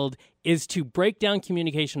killed, is to break down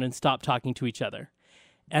communication and stop talking to each other.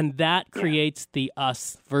 And that creates the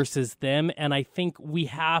us versus them. And I think we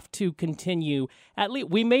have to continue, at least,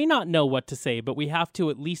 we may not know what to say, but we have to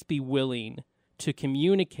at least be willing to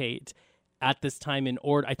communicate at this time in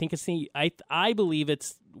order. I believe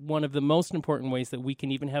it's one of the most important ways that we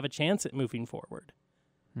can even have a chance at moving forward.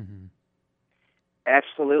 Mm-hmm.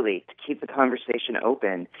 Absolutely. To keep the conversation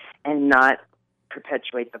open and not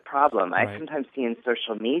perpetuate the problem. Right. I sometimes see in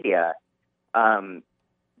social media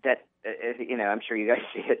that, I'm sure you guys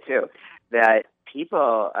see it too, that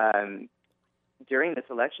people during this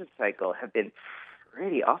election cycle have been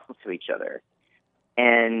pretty awful to each other.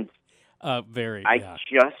 And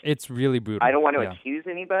it's really brutal. I don't want to accuse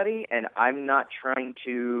anybody, and I'm not trying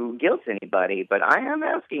to guilt anybody, but I am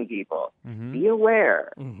asking people, be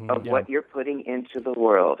aware of what you're putting into the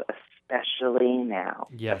world, especially now.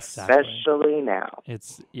 Yes, especially now.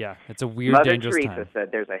 It's a weird, Mother dangerous Teresa time.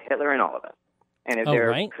 said there's a Hitler in all of us. And if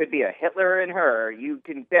there could be a Hitler in her, you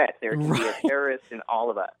can bet there can be a terrorist in all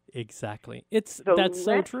of us. Exactly. That's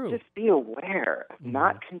so true. Let's just be aware of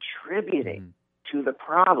not contributing to the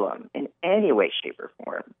problem in any way, shape, or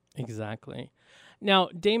form. Exactly. Now,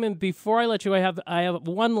 Damon, before I let you, I have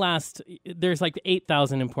one last. There's like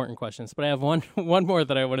 8,000 important questions, but I have one more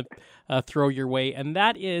that I want to throw your way, and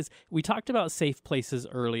that is, we talked about safe places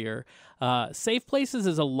earlier. Safe places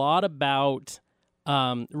is a lot about.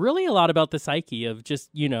 Really a lot about the psyche of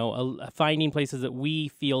just, finding places that we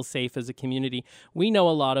feel safe as a community. We know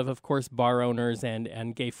a lot of course, bar owners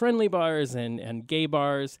and gay-friendly bars and gay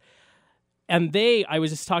bars. And I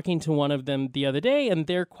was just talking to one of them the other day, and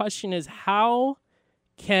their question is, how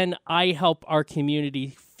can I help our community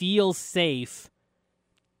feel safe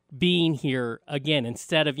being here again,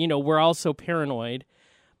 instead of, we're all so paranoid.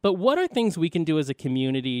 But what are things we can do as a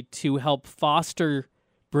community to help foster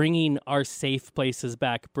bringing our safe places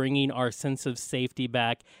back, bringing our sense of safety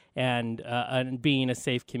back, and being a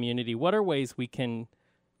safe community? What are ways we can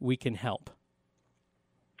help?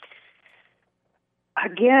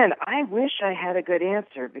 Again, I wish I had a good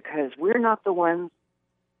answer, because we're not the ones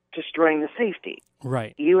destroying the safety.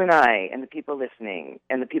 Right. You and I and the people listening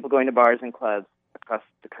and the people going to bars and clubs across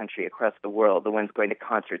the country, across the world, the ones going to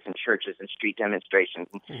concerts and churches and street demonstrations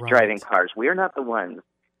and driving cars, we're not the ones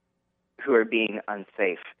who are being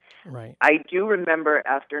unsafe. Right. I do remember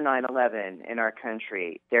after 9/11 in our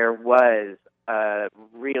country, there was a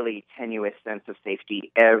really tenuous sense of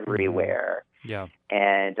safety everywhere. Yeah.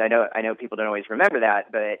 And I know people don't always remember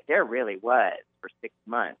that, but there really was for 6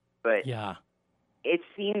 months. But it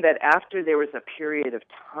seemed that after there was a period of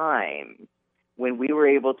time when we were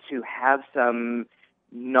able to have some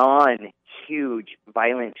non-huge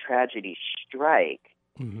violent tragedy strike,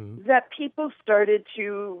 that people started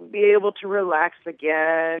to be able to relax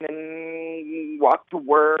again and walk to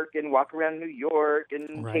work and walk around New York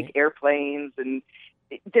and take airplanes. And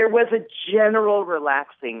there was a general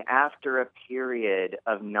relaxing after a period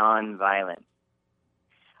of nonviolence.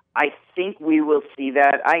 I think we will see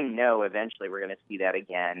that. I know eventually we're going to see that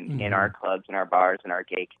again in our clubs and our bars and our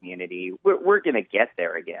gay community. We're going to get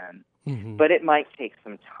there again, but it might take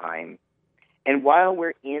some time. And while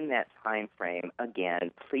we're in that time frame,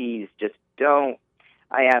 again, please just don't.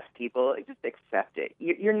 I ask people, just accept it.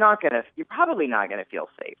 You're probably not going to feel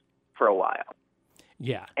safe for a while.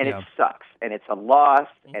 Yeah, and it sucks, and it's a loss,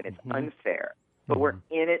 and it's unfair. But we're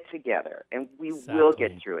in it together, and we will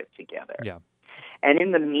get through it together. Yeah. And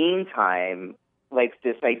in the meantime, like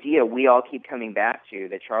this idea we all keep coming back to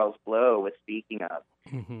that Charles Blow was speaking of,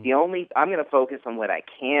 I'm going to focus on what I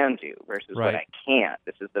can do versus what I can't.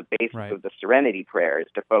 This is the basis of the Serenity Prayer, is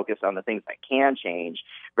to focus on the things I can change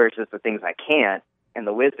versus the things I can't, and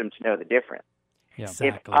the wisdom to know the difference. Yeah.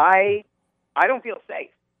 Exactly. If I don't feel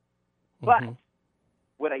safe, but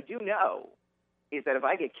what I do know is that if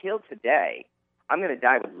I get killed today, I'm going to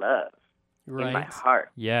die with love in my heart.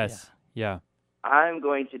 Yes. Yeah. I'm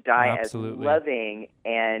going to die as loving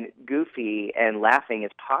and goofy and laughing as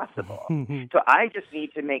possible. So I just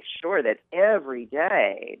need to make sure that every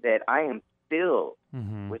day that I am filled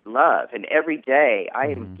with love, and every day I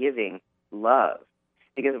am giving love.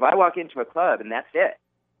 Because if I walk into a club and that's it,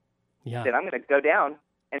 then I'm going to go down,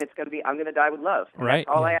 and I'm going to die with love. And that's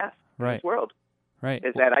all I ask in this world. Right.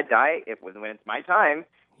 Is that I die when it's my time,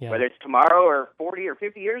 whether it's tomorrow or 40 or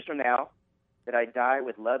 50 years from now, that I die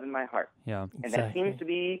with love in my heart. Yeah. And that seems to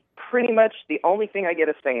be pretty much the only thing I get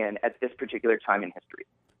a say in at this particular time in history.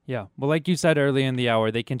 Yeah. Well, like you said early in the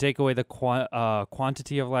hour, they can take away the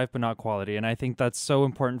quantity of life, but not quality. And I think that's so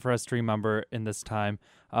important for us to remember in this time.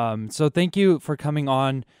 So thank you for coming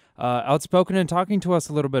on Outspoken and talking to us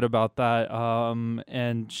a little bit about that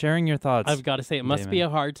and sharing your thoughts. I've got to say, it must be a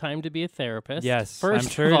hard time to be a therapist. Yes, first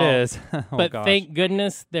I'm sure of all, it is. But thank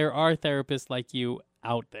goodness there are therapists like you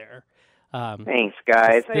out there. Thanks,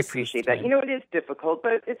 guys. I appreciate that. You know, it is difficult,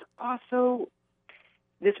 but it's also...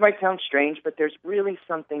 This might sound strange, but there's really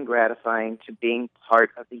something gratifying to being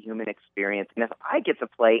part of the human experience. And if I get to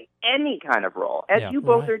play any kind of role, as you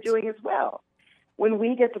both are doing as well, when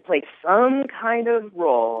we get to play some kind of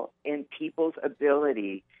role in people's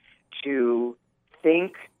ability to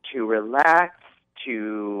think, to relax,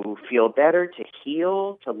 to feel better, to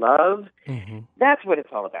heal, to love, that's what it's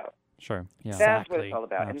all about. Sure. Yeah. That's what it's all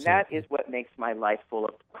about. Absolutely. And that is what makes my life full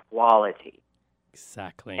of quality.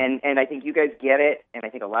 Exactly. And I think you guys get it, and I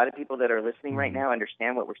think a lot of people that are listening right now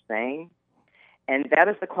understand what we're saying. And that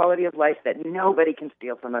is the quality of life that nobody can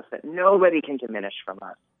steal from us, that nobody can diminish from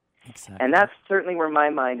us. Exactly. And that's certainly where my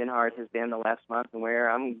mind and heart has been the last month and where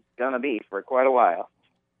I'm going to be for quite a while.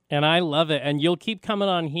 And I love it. And you'll keep coming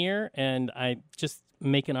on here, and I just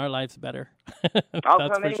making our lives better. I'll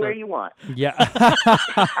come anywhere you want. Yeah. Gotcha.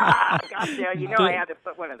 You know I had to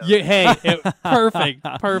put one of those.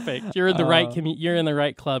 Perfect. You're in the right you're in the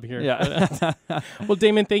right club here. Yeah. Well,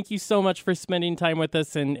 Damon, thank you so much for spending time with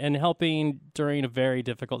us and helping during a very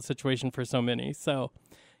difficult situation for so many. So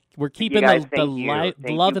we're keeping the love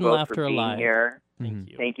and laughter alive. Here. Thank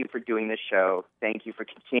you. Thank you for doing this show. Thank you for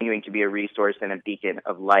continuing to be a resource and a beacon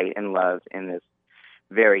of light and love in this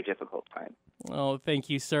very difficult time. Oh, thank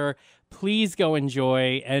you, sir. Please go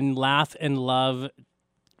enjoy and laugh and love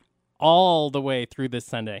all the way through this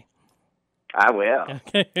Sunday. I will.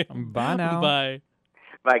 Okay. Bye now. Bye.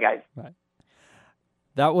 Bye, guys. Bye.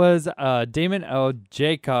 That was Damon L.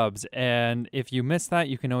 Jacobs, and if you missed that,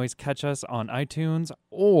 you can always catch us on iTunes,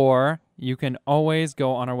 or you can always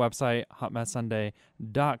go on our website,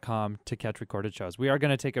 hotmesssunday.com, to catch recorded shows. We are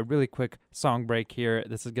going to take a really quick song break here.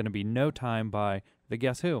 This is going to be No Time by The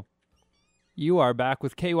Guess Who. You are back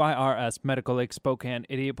with KYRS Medical Lake Spokane,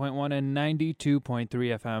 88.1 and 92.3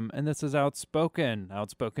 FM, and this is Outspoken.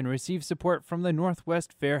 Outspoken receives support from the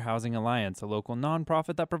Northwest Fair Housing Alliance, a local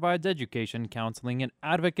nonprofit that provides education, counseling, and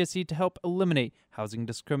advocacy to help eliminate housing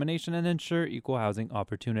discrimination and ensure equal housing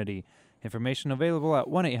opportunity. Information available at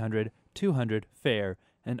 1-800-200-FAIR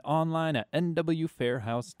and online at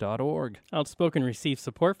nwfairhouse.org. Outspoken receives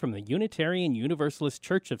support from the Unitarian Universalist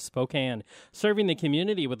Church of Spokane, serving the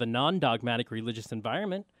community with a non-dogmatic religious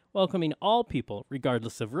environment, welcoming all people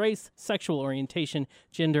regardless of race, sexual orientation,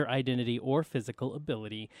 gender identity, or physical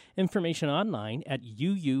ability. Information online at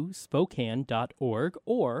uuspokane.org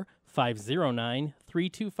or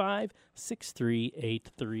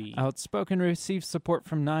 509-325-6383. Outspoken receives support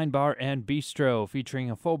from 9 Bar and Bistro, featuring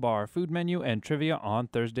a full bar, food menu, and trivia on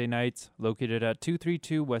Thursday nights. Located at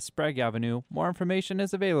 232 West Sprague Avenue. More information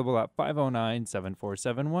is available at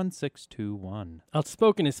 509-747-1621.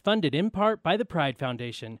 Outspoken is funded in part by the Pride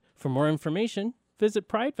Foundation. For more information, visit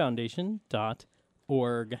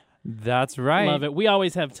pridefoundation.org. That's right. Love it. We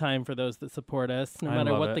always have time for those that support us, no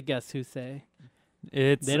matter what the Guess Who say.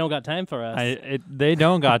 They don't got time for us. They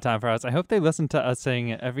don't got time for us. I hope they listen to us saying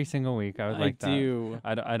it every single week. I would like that.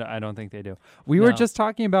 I don't think they do. We were just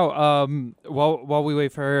talking about while we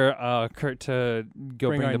wait for Kurt to go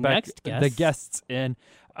bring the guests in.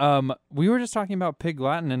 We were just talking about Pig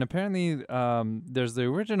Latin, and apparently there's the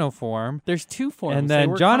original form. There's two forms. And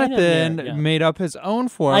then Jonathan made up his own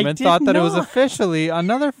form and thought that it was officially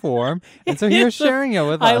another form, and so he was sharing it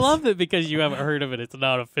with us. I love it because you haven't heard of it. It's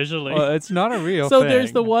not officially. Well, it's not a real thing. So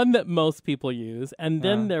there's the one that most people use, and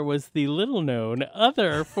then there was the little-known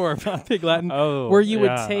other form of Pig Latin, where you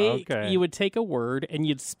would take a word and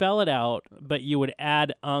you'd spell it out, but you would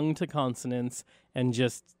add ung to consonants and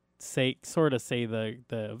just say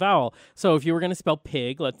the vowel. So if you were going to spell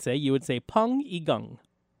pig, let's say, you would say pung igung.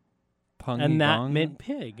 And that meant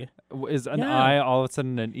pig. Is an I all of a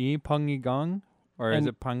sudden an E, pung igung? Or is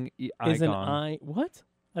it pung igong? Is an I, what?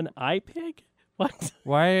 An I pig? What?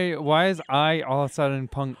 Why is I all of a sudden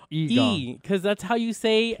pung igong? E, because that's how you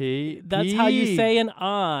say, how you say an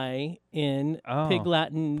I in Pig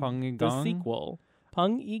Latin, the sequel.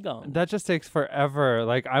 Pung igong. That just takes forever.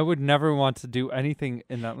 Like, I would never want to do anything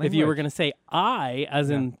in that language. If you were going to say I, as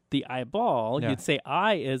in the eyeball, you'd say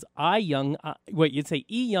I is I young. You'd say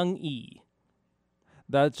E young E.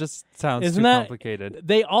 That just sounds too complicated.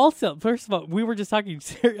 They also, first of all, we were just talking,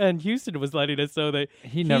 and Houston was letting us know that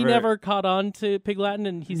he never caught on to Pig Latin,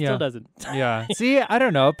 and he still doesn't. Yeah. See, I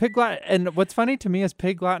don't know. Pig Latin, and what's funny to me is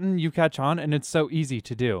Pig Latin, you catch on, and it's so easy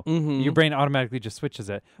to do. Mm-hmm. Your brain automatically just switches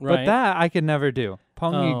it. Right. But that I could never do.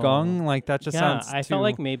 Peng Gong, like that just sounds I felt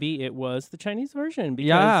like maybe it was the Chinese version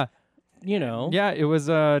because, you know. Yeah, it was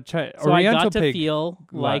so Oriental I got to Pig feel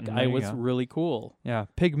like Latin. I was really cool. Yeah,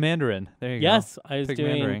 Pig Mandarin. There you go. Yes, I was Pig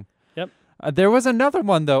doing. Mandarin. Yep. There was another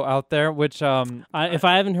one though out there, which if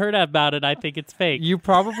I haven't heard about it, I think it's fake. You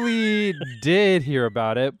probably did hear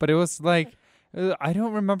about it, but it was like I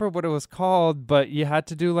don't remember what it was called, but you had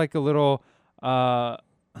to do like a little.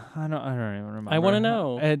 I don't even remember. I want to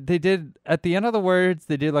know. They did at the end of the words.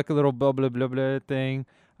 They did like a little blah blah blah blah thing.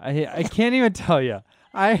 I can't even tell you.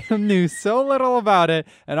 I knew so little about it,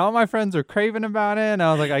 and all my friends were craving about it, and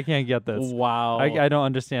I was like, I can't get this. Wow. I don't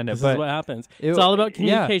understand it. This is what happens. It's all about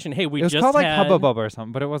communication. Hey, it was called like Hubba Bubba or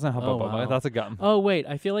something, but it wasn't Hubba Bubba. Wow. That's a gum. Oh, wait.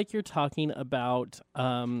 I feel like you're talking about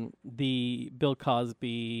the Bill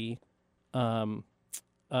Cosby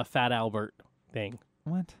Fat Albert thing.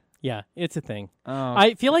 What? Yeah, it's a thing. Oh,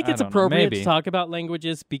 I feel like it's appropriate to talk about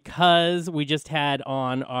languages because we just had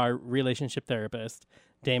on our relationship therapist,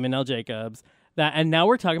 Damon L. Jacobs, and now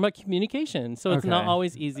we're talking about communication. So it's not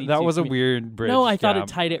always easy. That was a weird bridge. No, I thought it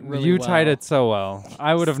tied it really well. You tied it so well.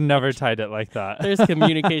 I would have never tied it like that. There's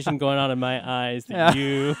communication going on in my eyes that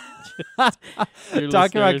you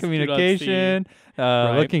talking about communication.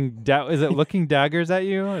 Right. Is it looking daggers at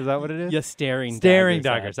you? Is that what it is? Yeah, staring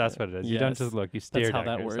daggers. That's what it is. Yes. You don't just look. You stare. That's how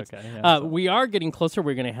daggers. That works. Okay, yeah, we are getting closer.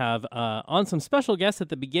 We're going to have on some special guests at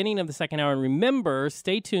the beginning of the second hour. And remember,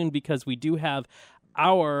 stay tuned because we do have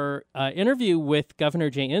our interview with Governor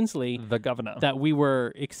Jay Inslee, the governor, that we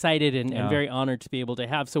were excited and very honored to be able to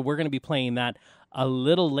have. So we're going to be playing that a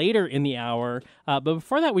little later in the hour. But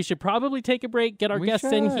before that, we should probably take a break, get our guests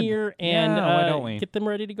in here, and why don't we? Get them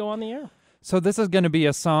ready to go on the air. So this is going to be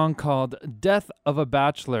a song called Death of a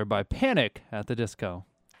Bachelor by Panic at the Disco.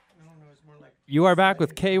 You are back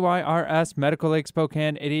with KYRS Medical Lake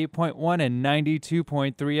Spokane 88.1 and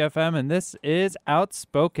 92.3 FM, and this is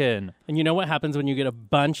Outspoken. And you know what happens when you get a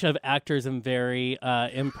bunch of actors and very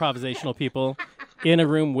improvisational people in a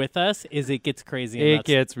room with us is it gets crazy. It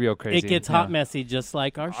gets real crazy. It gets hot messy just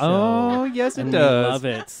like our show. Oh, yes, it does. We love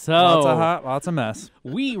it. So lots of hot, lots of mess.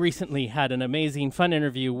 We recently had an amazing, fun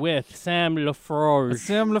interview with Sam Lafroige.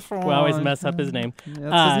 Sam Lafroige. We always mess up his name.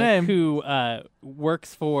 That's his name. Who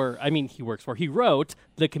he wrote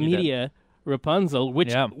the Commedia Rapunzel,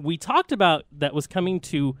 which we talked about that was coming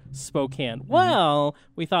to Spokane. Mm-hmm. Well,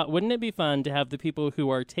 we thought, wouldn't it be fun to have the people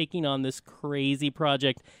who are taking on this crazy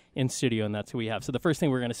project in studio, and that's who we have. So the first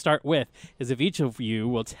thing we're going to start with is if each of you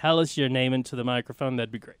will tell us your name into the microphone,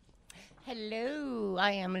 that'd be great. Hello,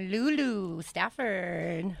 I am Lulu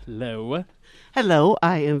Stafford. Hello. Hello,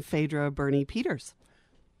 I am Phaedra Bernie Peters.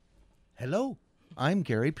 Hello, I'm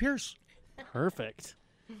Gary Pierce. Perfect.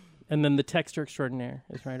 And then the texture extraordinaire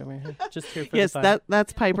is right over here. Just here for yes,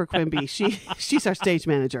 that's Piper Quimby. She's our stage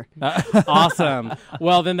manager. Awesome.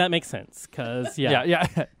 Well, then that makes sense because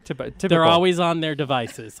Typical. They're always on their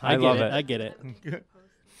devices. I love it. I get it.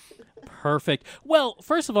 Perfect. Well,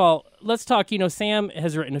 first of all, let's talk. You know, Sam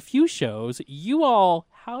has written a few shows. You all,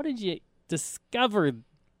 how did you discover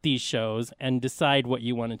these shows and decide what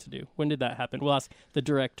you wanted to do? When did that happen? We'll ask the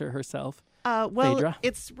director herself. Phaedra.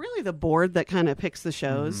 It's really the board that kind of picks the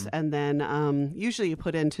shows, and then usually you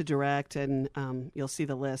put in to direct, and you'll see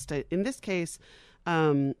the list. In this case,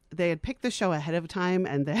 they had picked the show ahead of time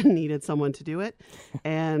and then needed someone to do it,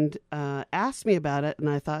 and asked me about it, and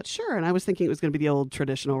I thought, sure. And I was thinking it was going to be the old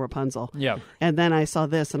traditional Rapunzel. Yeah. And then I saw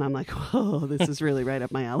this, and I'm like, whoa, this is really right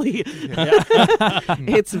up my alley.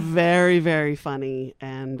 It's very, very funny,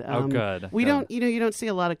 and good. You don't see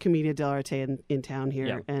a lot of Commedia dell'arte in town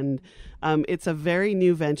here, and it's a very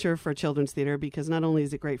new venture for children's theater because not only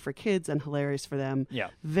is it great for kids and hilarious for them,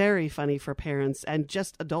 very funny for parents and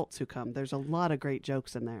just adults who come. There's a lot of great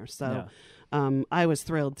jokes in there. So I was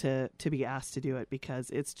thrilled to be asked to do it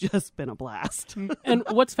because it's just been a blast. And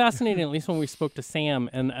what's fascinating, at least when we spoke to Sam,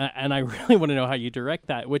 and I really want to know how you direct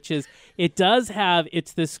that, which is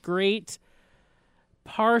it's this great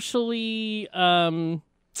partially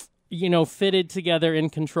fitted together in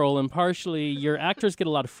control, and partially your actors get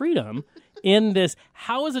a lot of freedom in this.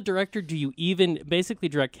 How, as a director, do you even basically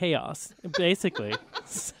direct chaos? Basically.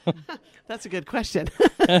 That's a good question,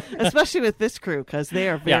 especially with this crew because they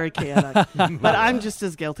are very chaotic. But I'm just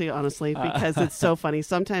as guilty, honestly, because it's so funny.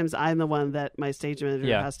 Sometimes I'm the one that my stage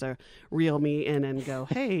manager has to reel me in and go,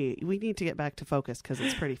 hey, we need to get back to focus because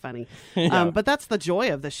it's pretty funny. But that's the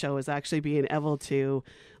joy of the show is actually being able to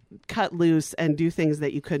cut loose and do things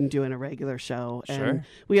that you couldn't do in a regular show. Sure. And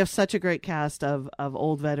we have such a great cast of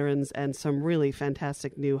old veterans and some really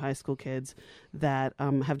fantastic new high school kids that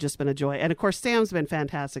have just been a joy. And of course, Sam's been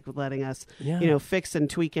fantastic with letting us, fix and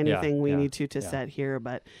tweak anything we need to set here.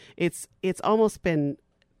 But it's almost been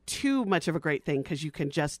too much of a great thing because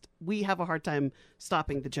we have a hard time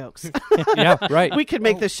stopping the jokes. Yeah, right. We could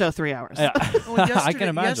make this show 3 hours. Yeah. I can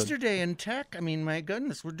imagine. Yesterday in tech, I mean, my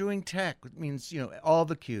goodness, we're doing tech. It means, all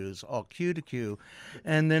the cues, all cue to cue.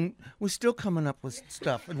 And then we're still coming up with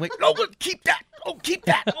stuff. And keep that. Oh, keep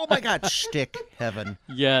that. Oh, my God. Shtick heaven.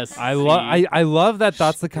 Yes. I love that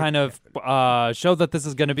that's the kind of show that this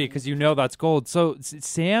is going to be because that's gold. So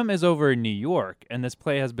Sam is over in New York, and this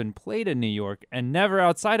play has been played in New York and never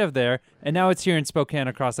outside of there, and now it's here in Spokane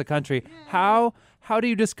across the country. How do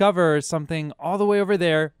you discover something all the way over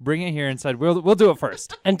there, bring it here, and said, we'll do it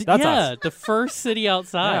first? And that's us. The first city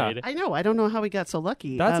outside. Yeah. I know. I don't know how we got so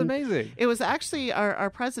lucky. That's amazing. It was actually our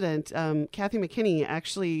president, Kathy McKinney,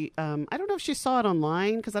 actually, I don't know if she saw it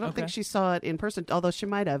online, because I don't think she saw it in person, although she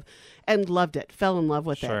might have, and loved it, fell in love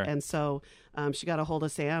with it. And so she got a hold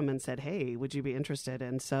of Sam and said, hey, would you be interested?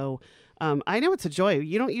 And so I know it's a joy.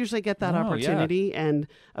 You don't usually get that opportunity. Yeah. And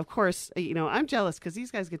of course, I'm jealous because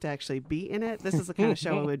these guys get to actually be in it. This is the kind of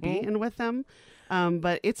show I would be in with them.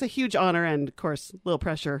 But it's a huge honor and, of course, a little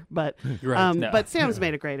pressure. But but Sam's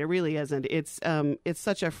made it great. It really isn't. It's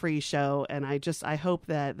such a free show. And I hope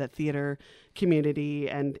that the theater community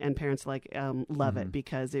and parents love it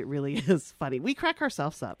because it really is funny. We crack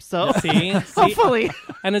ourselves up. So see? Hopefully.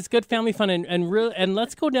 And it's good family fun. And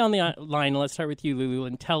let's go down the line. Let's start with you, Lulu,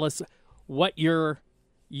 and tell us what your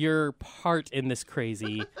part in this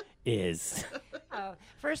crazy is.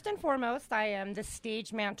 First and foremost, I am the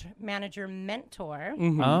stage manager mentor.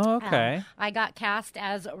 Mm-hmm. Oh, okay. I got cast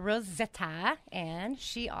as Rosetta, and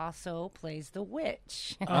she also plays the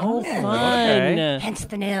witch. Oh, fun. Okay. Hence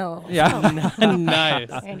the nil. Yeah.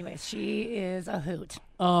 Nice. Anyways, she is a hoot.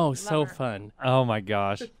 Oh, Love so her. fun. Oh my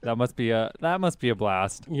gosh. That must be a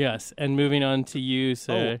blast. Yes. And moving on to you,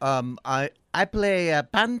 sir. I play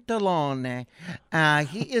Pantalone.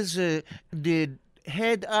 He is the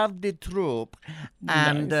head of the troupe,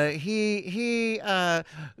 and he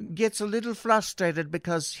gets a little frustrated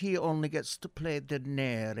because he only gets to play the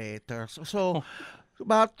narrator. So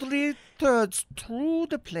about 3/3 through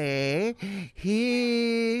the play,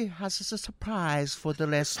 he has a surprise for the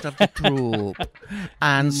rest of the troupe,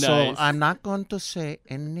 and so I'm not going to say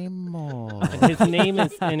any more. His name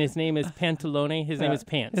is Pantalone. His name is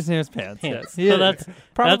Pants. His name is Pants. Yes. Yeah. So that's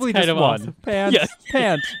probably that's just kind of one. Awesome. Pants. Yes.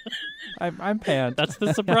 Pant. I'm Pant. That's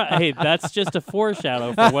the surprise. Hey, that's just a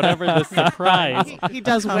foreshadow for whatever the surprise. He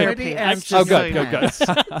does wear pants. Good.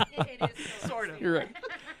 It is sort of. You're right.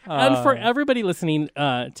 And for everybody listening,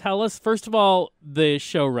 tell us, first of all, the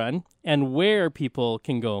show run and where people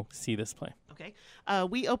can go see this play. Okay.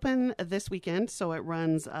 We open this weekend, so it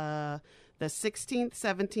runs the 16th,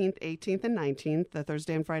 17th, 18th, and 19th. The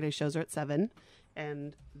Thursday and Friday shows are at 7.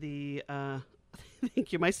 And the...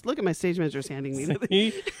 Thank you. Look at my stage manager's handing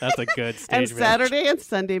me. That's a good stage And Saturday and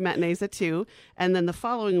Sunday matinees at 2. And then the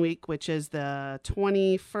following week, which is the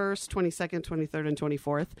 21st, 22nd, 23rd, and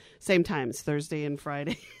 24th, same times, Thursday and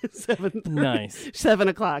Friday, 7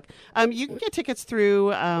 o'clock. You can get tickets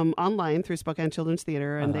through online through Spokane Children's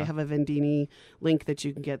Theater, and they have a Vendini link that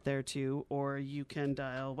you can get there too, or you can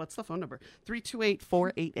dial, what's the phone number?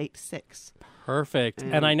 328-4886. Perfect.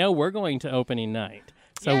 And I know we're going to opening night.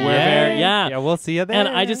 So Yay. we're very, Yeah, we'll see you there. And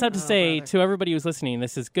I just have to say to everybody who's listening,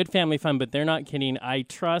 this is good family fun, but they're not kidding. I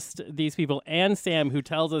trust these people and Sam who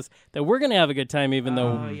tells us that we're going to have a good time even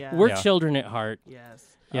though we're children at heart. Yes.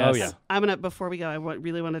 Yes. Oh, yeah. I'm going to, before we go, I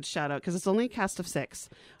really wanted to shout out, because it's only a cast of 6.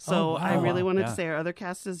 So I really wanted to say our other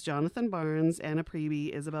cast is Jonathan Barnes, Anna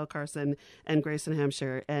Preeby, Isabel Carson, and Grayson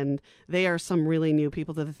Hampshire. And they are some really new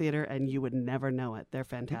people to the theater, and you would never know it. They're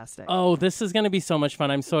fantastic. Oh, this is going to be so much fun.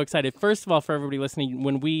 I'm so excited. First of all, for everybody listening,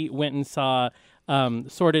 when we went and saw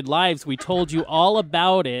Sordid Lives, we told you all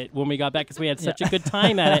about it when we got back because we had such a good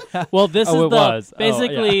time at it. Well, this is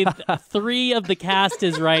basically 3 of the cast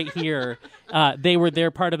is right here.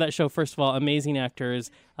 They're part of that show. First of all, amazing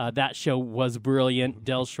actors. That show was brilliant.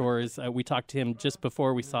 Del Shores, we talked to him just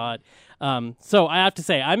before we saw it. So I have to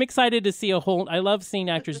say, I'm excited to see I love seeing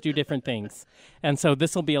actors do different things. And so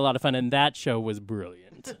this will be a lot of fun. And that show was brilliant.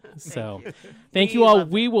 So thank you all.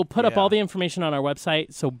 We will put up all the information on our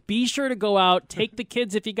website. So be sure to go out, take the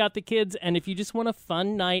kids if you got the kids. And if you just want a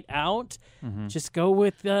fun night out, just go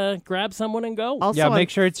with, grab someone and go. Also, make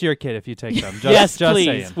sure it's your kid if you take them. Yes,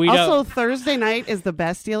 please. Also, Thursday night is the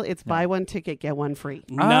best deal. It's buy one ticket, get one free.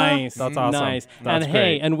 Nice. That's awesome. Nice. That's and great.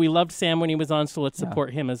 hey, and we loved Sam when he was on, so let's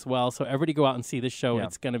support him as well. So everybody go out and see the show.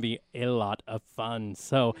 It's going to be a lot of fun.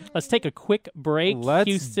 So let's take a quick break. Let's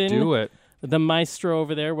Houston, do it. The maestro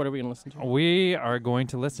over there, what are we going to listen to? We are going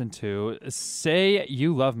to listen to Say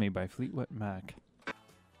You Love Me by Fleetwood Mac.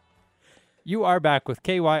 You are back with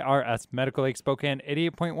KYRS Medical Lake Spokane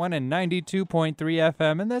 88.1 and 92.3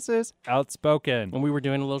 FM, and this is Outspoken. And we were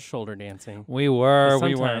doing a little shoulder dancing. We were.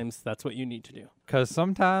 Sometimes that's what you need to do. Because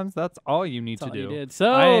sometimes that's all you need to do. You did.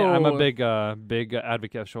 So I'm a big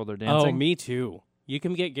advocate of shoulder dancing. Oh, me too. You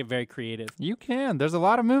can get very creative. You can. There's a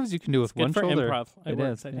lot of moves you can do with one shoulder. Improv. It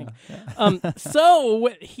works, is, I think. Yeah. So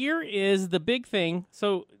here is the big thing.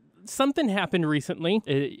 So something happened recently.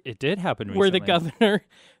 It did happen recently. Where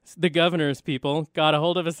the governor's people got a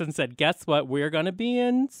hold of us and said, guess what? We're going to be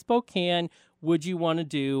in Spokane. Would you want to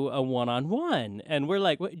do a one-on-one? And we're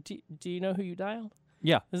like, what, do you know who you dialed?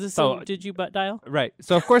 Yeah. Is this so? Did you dial? Right.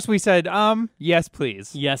 So, of course, we said, yes,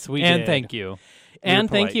 please. Yes, we did. And thank you. And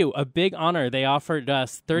thank you. A big honor. They offered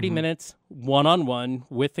us 30 minutes one-on-one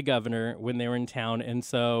with the governor when they were in town. And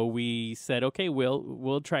so we said, okay,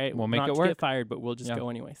 we'll try it. We'll make it work. Not to get fired, but we'll just go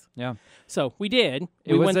anyways. Yeah. So we did.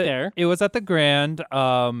 We went there. It was at the Grand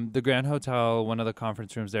Hotel, one of the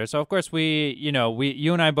conference rooms there. So, of course,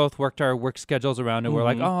 you and I both worked our work schedules around, and we're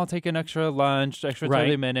like, I'll take an extra lunch, extra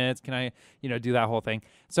 30 minutes. Can I, do that whole thing?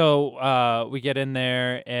 So we get in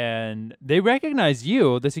there, and they recognize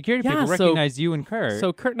you. The security people recognize you and Kurt.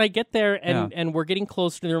 So Kurt and I get there, and we're getting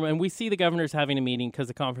close to the room, and we see the governor's having a meeting because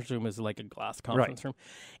the conference room is like a glass conference room.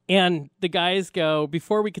 And the guys go,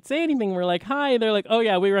 before we could say anything, we're like, hi. They're like, oh,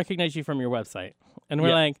 yeah, we recognize you from your website. And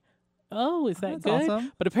we're like, oh, is that good?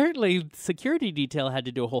 Awesome. But apparently security detail had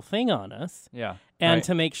to do a whole thing on us. Yeah. And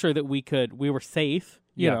to make sure that we were safe.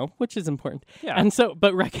 You know, which is important. Yeah. And so,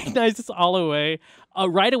 but recognized us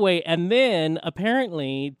right away, and then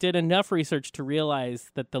apparently did enough research to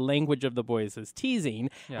realize that the language of the boys is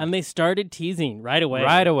teasing, and they started teasing right away.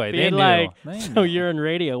 Right away. They knew. So you're in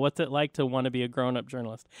radio. What's it like to want to be a grown-up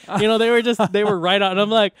journalist? They were right on. And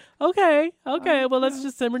I'm like, okay, well, let's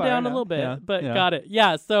just simmer down a little bit. But got it.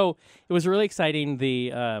 Yeah, so it was really exciting.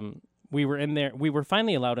 We were in there. We were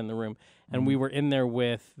finally allowed in the room, and we were in there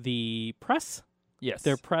with the press. Yes.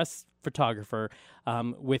 Their press photographer,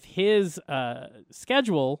 with his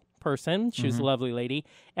schedule person. She was a lovely lady,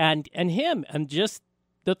 and him, and just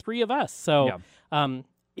the three of us. So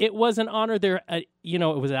it was an honor there. It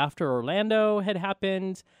was after Orlando had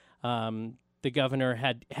happened. The governor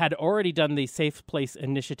had already done the Safe Place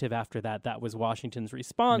initiative after that. That was Washington's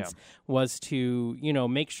response, was to,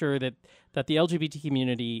 make sure that the LGBT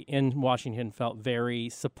community in Washington felt very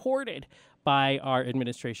supported by our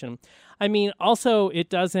administration. I mean, also, it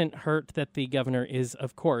doesn't hurt that the governor is,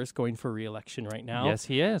 of course, going for re-election right now. Yes,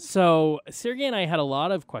 he is. So Sergey and I had a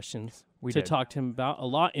lot of questions to talk to him about, a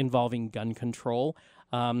lot involving gun control.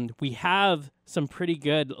 We have some pretty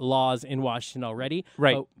good laws in Washington already.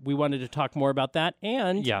 Right. But we wanted to talk more about that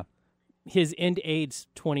and his End AIDS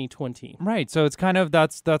 2020. Right. So it's kind of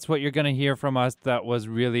that's what you're going to hear from us. That was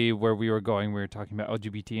really where we were going. We were talking about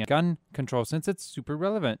LGBT and gun control since it's super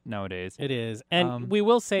relevant nowadays. It is. And we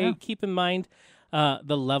will say, keep in mind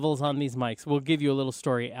the levels on these mics. We'll give you a little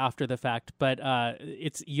story after the fact, but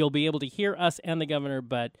you'll be able to hear us and the governor,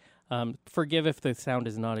 but forgive if the sound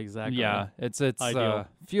is not exactly it's ideal.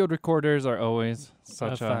 Field recorders are always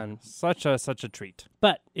such a treat.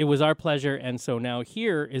 But it was our pleasure, and so now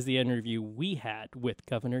here is the interview we had with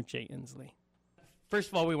Governor Jay Inslee. First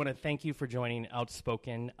of all, we want to thank you for joining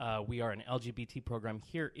Outspoken. We are an LGBT program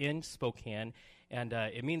here in Spokane, and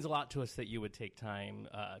it means a lot to us that you would take time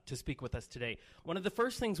to speak with us today. One of the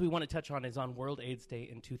first things we want to touch on is on World AIDS Day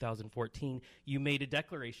in 2014, you made a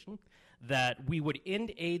declaration that we would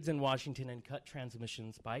end AIDS in Washington and cut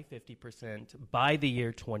transmissions by 50% by the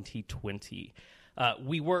year 2020.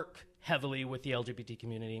 We work heavily with the LGBT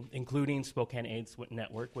community, including Spokane AIDS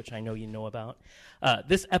Network, which I know you know about.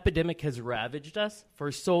 This epidemic has ravaged us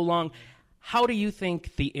for so long. How do you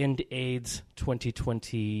think the End AIDS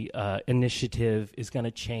 2020 initiative is going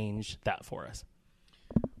to change that for us?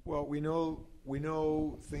 Well, we know we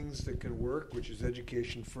know things that can work, which is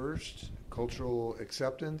education first, cultural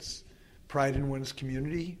acceptance, pride in one's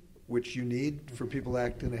community, which you need for people to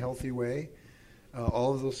act in a healthy way.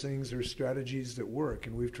 All of those things are strategies that work,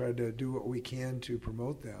 and we've tried to do what we can to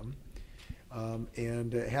promote them.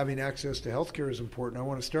 And having access to healthcare is important. I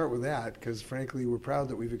want to start with that because, frankly, we're proud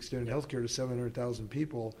that we've extended healthcare to 700,000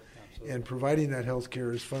 people. Absolutely. And providing that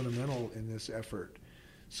healthcare is fundamental in this effort.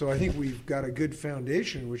 So I think we've got a good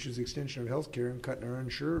foundation, which is extension of healthcare and cutting our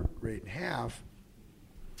uninsured rate in half.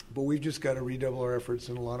 But we've just got to redouble our efforts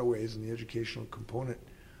in a lot of ways in the educational component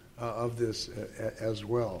of this as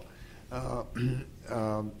well.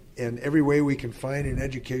 And every way we can find an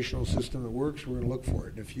educational system that works, we're going to look for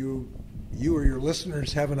it. And if you or your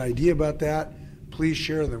listeners have an idea about that, please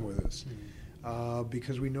share them with us.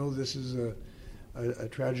 Because we know this is a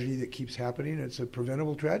tragedy that keeps happening. It's a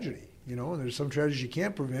preventable tragedy, and there's some tragedies you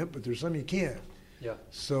can't prevent, but there's some you can. Yeah.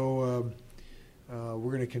 So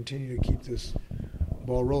we're going to continue to keep this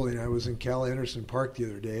ball rolling. I was in Cal Anderson Park the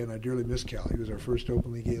other day, and I dearly miss Cal. He was our first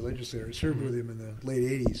openly gay legislator. I served with him in the late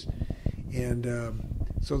 80s. And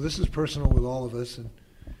so this is personal with all of us, and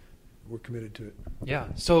we're committed to it. Yeah.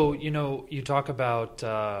 So, you talk about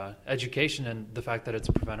education and the fact that it's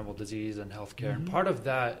a preventable disease and healthcare. And part of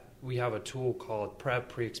that, we have a tool called PrEP,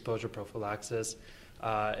 pre-exposure prophylaxis.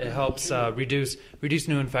 It helps reduce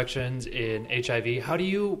new infections in HIV. How do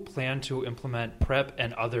you plan to implement PrEP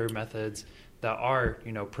and other methods that are,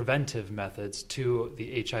 preventive methods to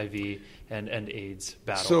the HIV and AIDS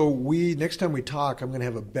battle? So next time we talk, I'm going to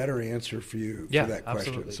have a better answer for you for that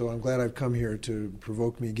question. Absolutely. So I'm glad I've come here to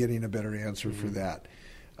provoke me getting a better answer for that.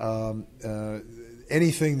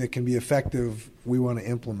 Anything that can be effective, we want to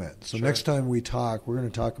implement. So next time we talk, we're going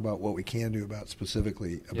to talk about what we can do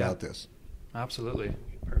specifically about this. Absolutely.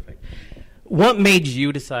 Perfect. What made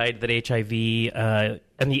you decide that HIV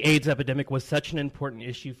and the AIDS epidemic was such an important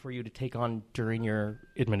issue for you to take on during your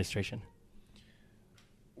administration?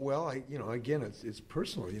 Well, again, it's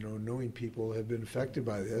personal. Knowing people have been affected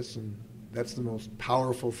by this, and that's the most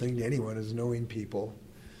powerful thing to anyone is knowing people.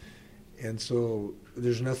 And so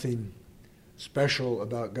there's nothing special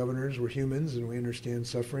about governors. We're humans, and we understand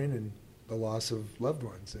suffering and the loss of loved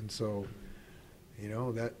ones. And so,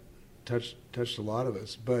 that touched a lot of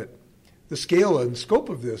us. But the scale and scope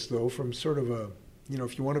of this, though, from sort of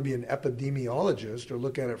if you want to be an epidemiologist or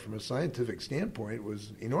look at it from a scientific standpoint,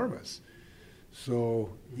 was enormous.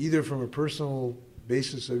 So either from a personal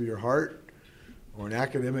basis of your heart or an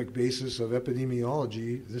academic basis of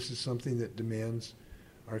epidemiology, this is something that demands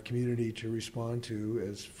our community to respond to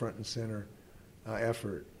as front and center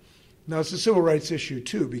effort. Now, it's a civil rights issue,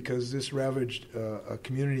 too, because this ravaged a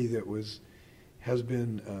community that has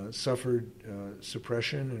been suffered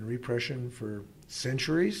suppression and repression for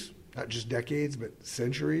centuries, not just decades, but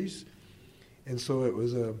centuries. And so it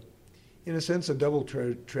was, in a sense, a double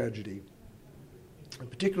tragedy. And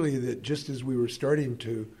particularly that just as we were starting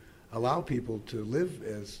to allow people to live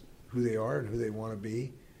as who they are and who they want to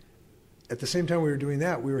be, at the same time we were doing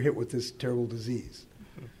that, we were hit with this terrible disease.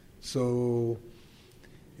 Mm-hmm. So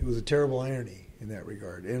it was a terrible irony in that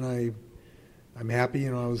regard. And I'm happy,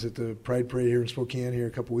 I was at the Pride Parade here in Spokane here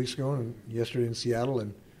a couple weeks ago and yesterday in Seattle,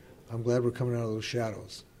 and I'm glad we're coming out of those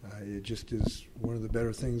shadows. It just is one of the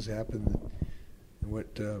better things that happened in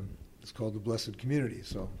what is called the blessed community.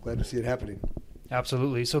 So glad to see it happening.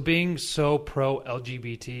 Absolutely. So being so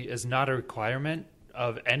pro-LGBT is not a requirement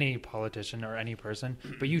of any politician or any person,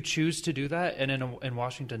 but you choose to do that. And in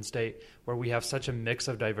Washington State, where we have such a mix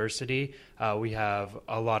of diversity, we have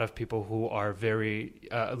a lot of people who are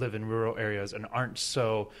live in rural areas and aren't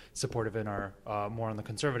so supportive in our more on the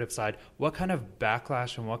conservative side. What kind of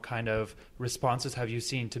backlash and what kind of responses have you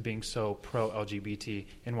seen to being so pro-LGBT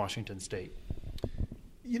in Washington State?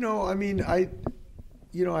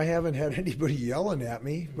 I haven't had anybody yelling at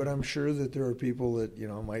me, but I'm sure that there are people that,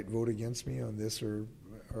 might vote against me on this or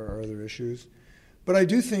other issues. But I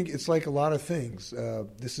do think it's like a lot of things.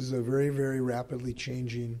 This is a very, very rapidly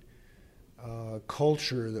changing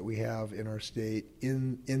culture that we have in our state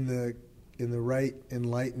in the right,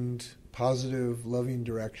 enlightened, positive, loving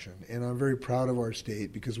direction. And I'm very proud of our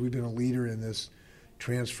state because we've been a leader in this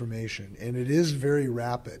transformation. And it is very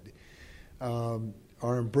rapid.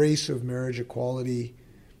 Our embrace of marriage equality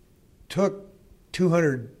took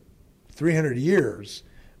 200, 300 years,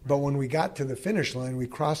 but when we got to the finish line, we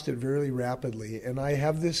crossed it very rapidly. And I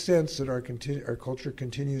have this sense that our culture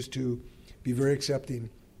continues to be very accepting.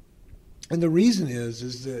 And the reason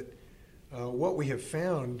is that what we have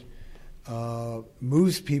found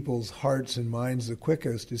moves people's hearts and minds the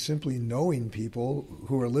quickest is simply knowing people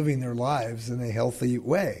who are living their lives in a healthy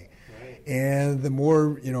way. Right. And the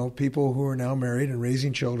more, people who are now married and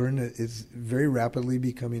raising children, it's very rapidly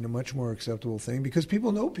becoming a much more acceptable thing because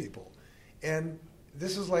people know people. And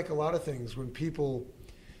this is like a lot of things when people,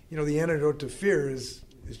 the antidote to fear is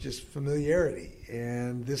just familiarity.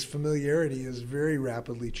 And this familiarity is very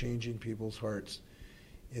rapidly changing people's hearts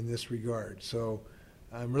in this regard. So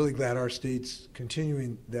I'm really glad our state's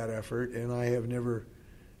continuing that effort, and I have never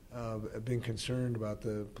been concerned about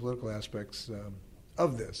the political aspects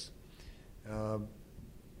of this.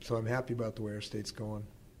 So I'm happy about the way our state's going.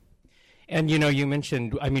 And, you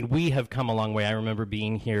mentioned, we have come a long way. I remember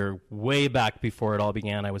being here way back before it all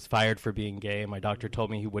began. I was fired for being gay. My doctor told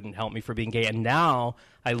me he wouldn't help me for being gay. And now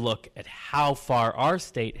I look at how far our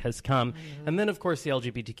state has come. Mm-hmm. And then, of course, the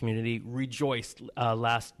LGBT community rejoiced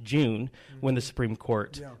last June when the Supreme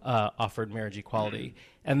Court offered marriage equality.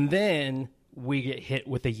 Mm-hmm. And then we get hit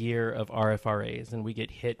with a year of RFRAs, and we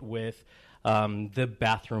get hit with the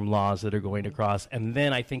bathroom laws that are going across. And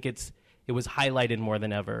then I think it was highlighted more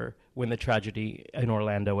than ever when the tragedy in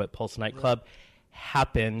Orlando at Pulse nightclub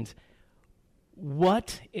happened.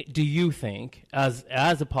 What do you think, as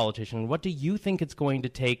a politician, what do you think it's going to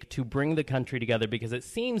take to bring the country together? Because it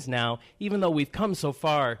seems now, even though we've come so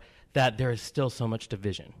far, that there is still so much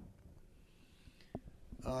division.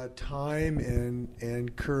 Time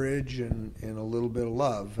and courage and a little bit of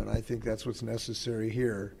love, and I think that's what's necessary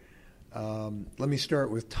here. Let me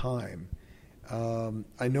start with time.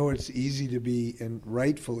 I know it's easy to be, and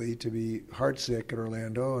rightfully, to be heartsick at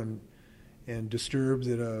Orlando and disturbed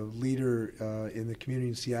that a leader in the community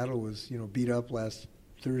in Seattle was, beat up last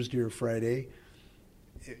Thursday or Friday.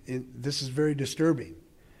 This is very disturbing,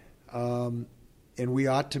 and we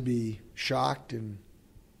ought to be shocked and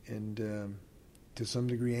to some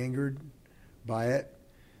degree angered by it,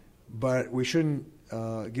 but we shouldn't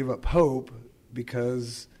give up hope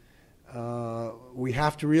because we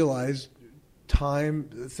have to realize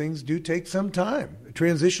things do take some time.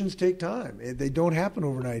 Transitions take time. They don't happen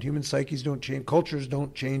overnight. Human psyches don't change. Cultures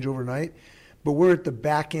don't change overnight. But we're at the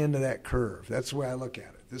back end of that curve. That's the way I look at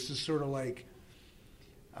it. This is sort of like,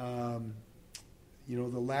 the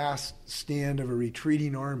last stand of a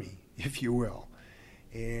retreating army, if you will.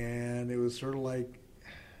 And it was sort of like,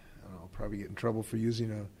 I don't know, I'll probably get in trouble for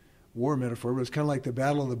using a war metaphor, but it's kind of like the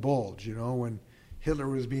Battle of the Bulge, when Hitler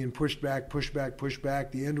was being pushed back.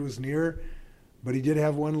 The end was near. But he did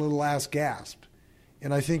have one little last gasp.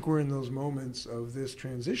 And I think we're in those moments of this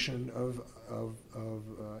transition of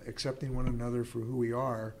accepting one another for who we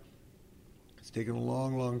are. It's taken a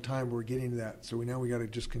long, long time, but we're getting to that. So we got to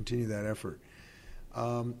just continue that effort.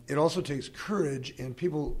 It also takes courage, and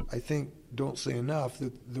people, I think, don't say enough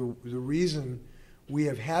that the reason we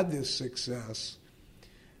have had this success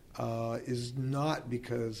is not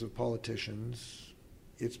because of politicians.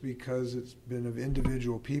 It's because it's been of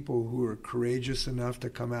individual people who are courageous enough to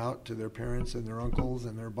come out to their parents and their uncles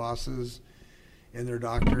and their bosses and their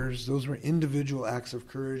doctors. Those were individual acts of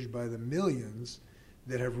courage by the millions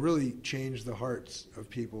that have really changed the hearts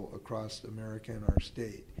of people across America and our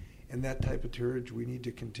state. And that type of courage we need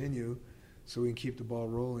to continue so we can keep the ball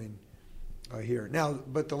rolling here. Now,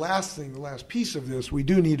 but the last piece of this, we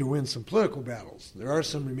do need to win some political battles. There are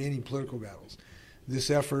some remaining political battles.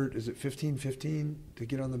 This effort, is it 1515 to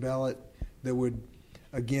get on the ballot, that would,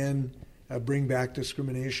 again, bring back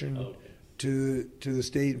discrimination to the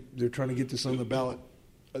state. They're trying to get this on the ballot.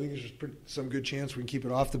 I think there's some good chance we can keep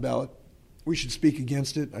it off the ballot. We should speak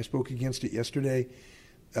against it. I spoke against it yesterday.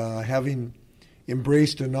 Having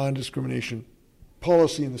embraced a non-discrimination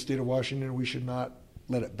policy in the state of Washington, we should not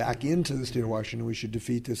let it back into the state of Washington. We should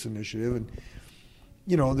defeat this initiative. And,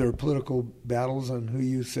 there are political battles on who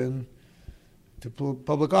you send to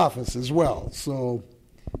public office as well. So,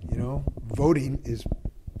 voting is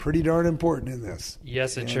pretty darn important in this.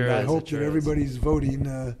 Yes, it and sure is. I hope that everybody's voting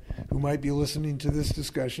who might be listening to this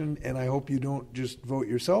discussion, and I hope you don't just vote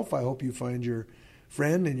yourself. I hope you find your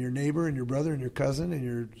friend and your neighbor and your brother and your cousin and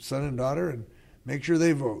your son and daughter and make sure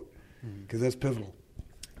they vote, because that's pivotal.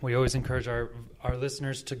 We always encourage our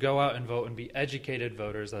listeners to go out and vote and be educated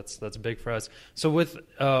voters. That's big for us. So with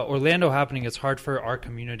Orlando happening, it's hard for our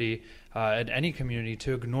community and any community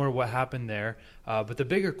to ignore what happened there. But the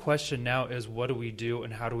bigger question now is, what do we do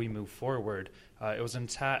and how do we move forward? It was an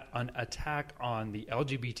attack on the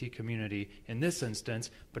LGBT community in this instance,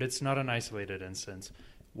 but it's not an isolated instance.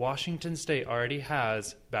 Washington State already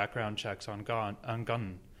has background checks on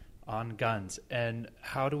guns. And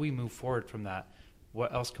how do we move forward from that?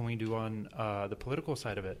 What else can we do on the political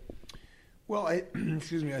side of it? Well, I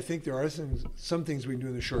think there are some things we can do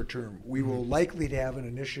in the short term. We will likely to have an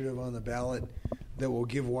initiative on the ballot that will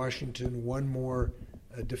give Washington one more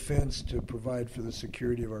defense to provide for the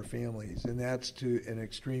security of our families, and that's to an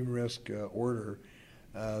extreme risk order.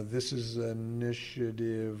 This is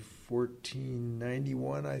Initiative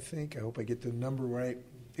 1491, I think. I hope I get the number right.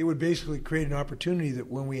 It would basically create an opportunity that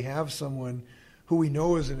when we have someone who we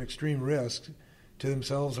know is an extreme risk to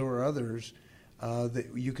themselves or others, that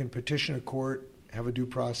you can petition a court, have a due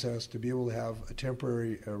process to be able to have a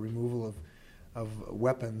temporary removal of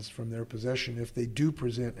weapons from their possession if they do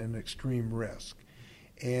present an extreme risk.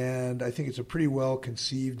 And I think it's a pretty well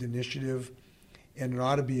conceived initiative, and it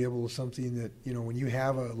ought to be able to something that, when you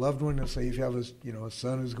have a loved one, let's say if you have a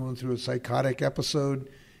son who's going through a psychotic episode,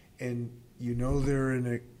 and they're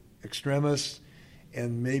an extremist,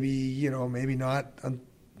 and maybe not on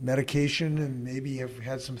medication, and maybe have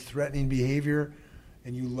had some threatening behavior,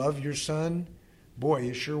 and you love your son, boy,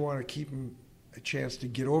 you sure want to keep him a chance to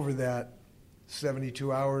get over that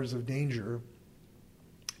 72 hours of danger.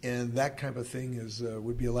 And that kind of thing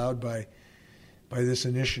would be allowed by this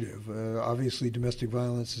initiative. Obviously, domestic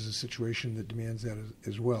violence is a situation that demands that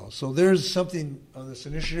as well. So there's something on this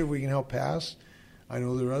initiative we can help pass. I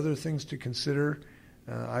know there are other things to consider.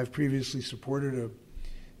 I've previously supported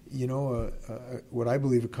what I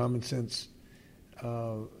believe a common sense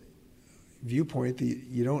viewpoint that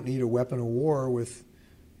you don't need a weapon of war with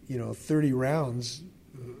 30 rounds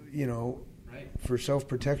for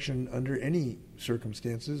self-protection under any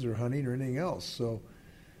circumstances, or hunting or anything else. So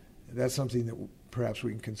that's something that perhaps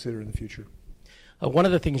we can consider in the future. One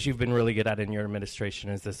of the things you've been really good at in your administration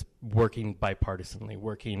is this working bipartisanly,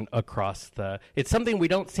 working across it's something we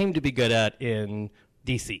don't seem to be good at in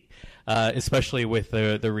D.C., especially with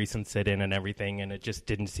the recent sit-in and everything, and it just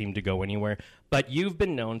didn't seem to go anywhere. But you've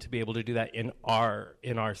been known to be able to do that in our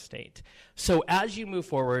state. So as you move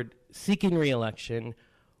forward, seeking re-election,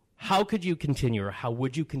 how could you continue, or how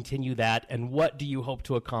would you continue that, and what do you hope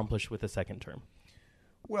to accomplish with a second term?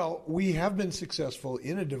 Well, we have been successful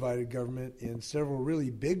in a divided government in several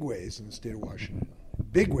really big ways in the state of Washington.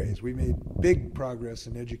 Big ways. We made big progress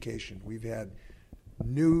in education. We've had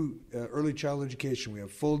new early child education. We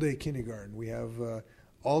have full-day kindergarten. We have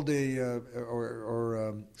all-day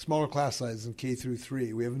or smaller class sizes in K through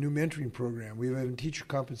 3. We have a new mentoring program. We have teacher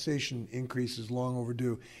compensation increases long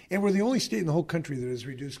overdue. And we're the only state in the whole country that has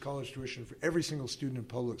reduced college tuition for every single student in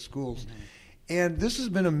public schools. Mm-hmm. And this has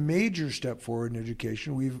been a major step forward in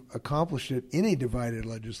education. We've accomplished it in a divided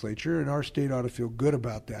legislature, and our state ought to feel good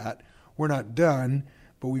about that. We're not done,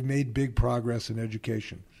 but we've made big progress in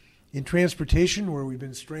education. In transportation, where we've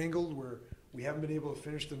been strangled, where we haven't been able to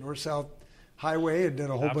finish the north-south highway and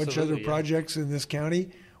done a whole bunch of other projects in this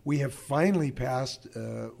county, we have finally passed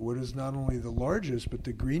what is not only the largest but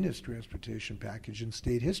the greenest transportation package in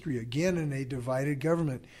state history, again in a divided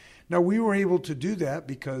government. Now, we were able to do that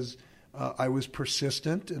because I was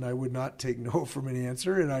persistent and I would not take no from an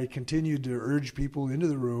answer, and I continued to urge people into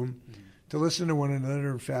the room to listen to one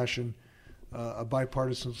another and fashion a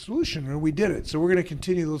bipartisan solution, and we did it. So we're going to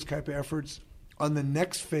continue those type of efforts on the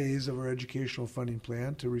next phase of our educational funding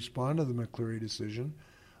plan to respond to the McCleary decision,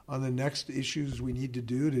 on the next issues we need to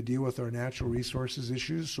do to deal with our natural resources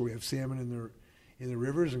issues, so we have salmon in the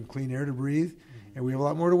rivers and clean air to breathe, and we have a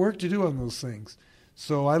lot more to work to do on those things.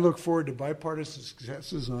 So I look forward to bipartisan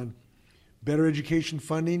successes on better education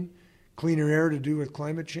funding, cleaner air to do with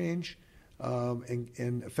climate change,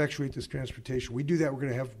 and effectuate this transportation. We do that, we're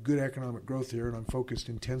going to have good economic growth here, and I'm focused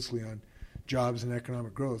intensely on jobs and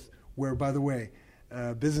economic growth, where, by the way,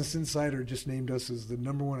 Business Insider just named us as the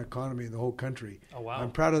 #1 economy in the whole country. Oh, wow. I'm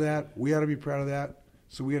proud of that. We ought to be proud of that.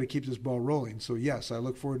 So we got to keep this ball rolling. So, yes, I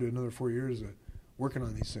look forward to another 4 years working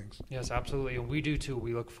on these things. Yes, absolutely. And we do, too.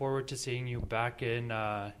 We look forward to seeing you back in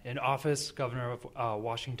office, Governor of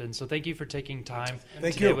Washington. So thank you for taking time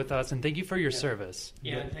today with us, and thank you for your service.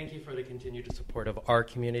 Yeah, and thank you for the continued support of our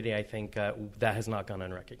community. I think that has not gone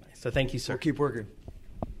unrecognized. So thank you, sir. We'll keep working.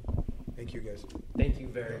 Thank you, guys. Thank you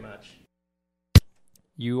very much.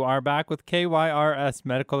 You are back with KYRS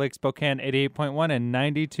Medical Lake Spokane 88.1 and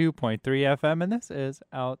 92.3 FM, and this is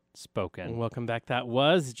Outspoken. Welcome back. That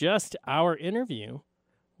was just our interview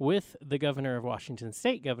with the Governor of Washington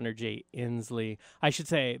State, Governor Jay Inslee. I should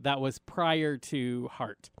say that was prior to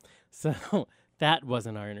Hart. So that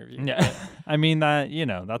wasn't our interview. Yeah. I mean,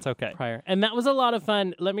 that's okay. Prior. And that was a lot of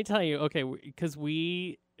fun. Let me tell you, okay, because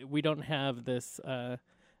we don't have this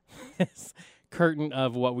this curtain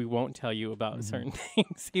of what we won't tell you about certain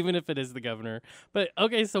things, even if it is the governor. But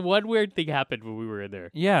okay, so one weird thing happened when we were in there.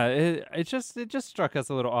 Yeah, it just struck us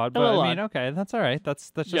a little odd, but I mean, okay, that's all right.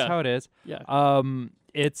 That's just how it is. Yeah.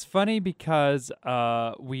 It's funny because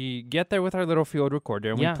we get there with our little field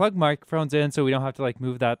recorder and we plug microphones in so we don't have to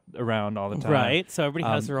move that around all the time. Right. So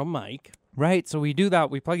everybody has their own mic. Right, so we do that.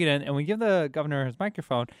 We plug it in, and we give the governor his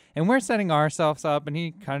microphone, and we're setting ourselves up, and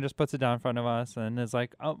he kind of just puts it down in front of us, and is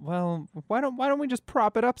like, "Oh, well, why don't we just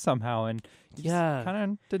prop it up somehow?" And he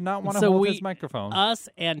kind of did not want to hold his microphone. Us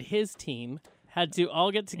and his team had to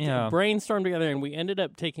all get to brainstorm together, and we ended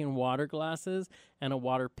up taking water glasses and a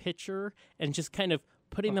water pitcher, and just kind of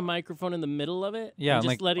putting the microphone in the middle of it, and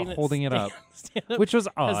just letting holding it up, stand up, which was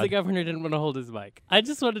odd. Because the governor didn't want to hold his mic. I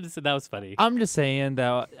just wanted to say that was funny. I'm just saying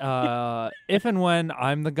that if and when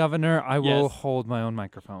I'm the governor, I will hold my own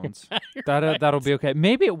microphones. That'll be okay.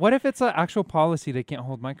 Maybe what if it's an actual policy they can't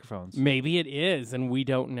hold microphones? Maybe it is, and we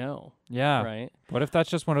don't know. Yeah. Right. What if that's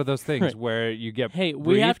just one of those things where you get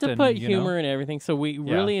we have to put humor in everything. So we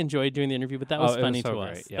really enjoyed doing the interview, but that was funny to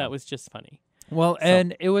us. Yeah. That was just funny. Well,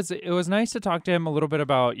 and it was nice to talk to him a little bit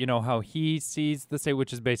about, how he sees the state,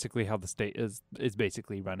 which is basically how the state is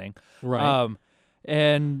basically running. Right.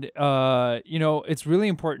 It's really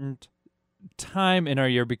important time in our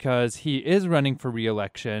year because he is running for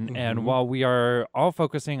re-election, and while we are all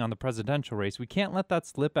focusing on the presidential race, we can't let that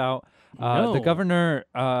slip out. No. The governor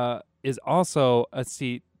is also an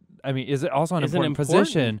important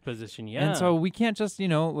position. Yeah. And so we can't just,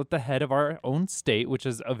 let the head of our own state, which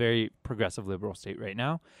is a very progressive liberal state right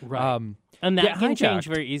now. Right. And that can change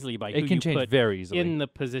very easily by who you put very easily in the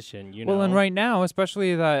position, Well, and right now,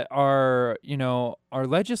 especially that our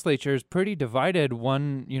legislature is pretty divided.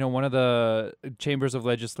 One of the chambers of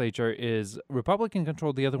legislature is Republican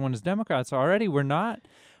controlled. The other one is Democrat. So already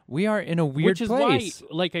we are in a weird place. Which is why,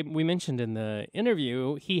 like we mentioned in the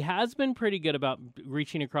interview, he has been pretty good about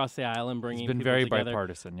reaching across the aisle and bringing people together. He's been very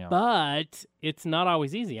bipartisan, yeah. But it's not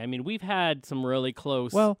always easy. I mean, we've had some really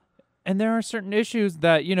close... Well, and there are certain issues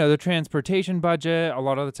that, the transportation budget, a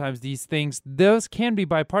lot of the times these things, those can be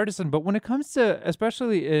bipartisan. But when it comes to,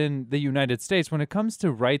 especially in the United States, when it comes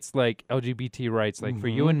to rights like LGBT rights, like for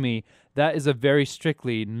you and me, that is a very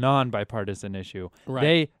strictly non-bipartisan issue. Right.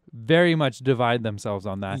 They very much divide themselves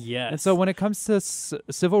on that. Yes. And so when it comes to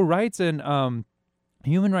civil rights and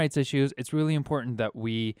human rights issues, it's really important that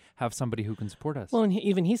we have somebody who can support us. Well, and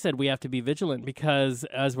even he said we have to be vigilant because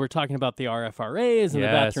as we're talking about the RFRAs and the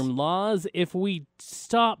bathroom laws, if we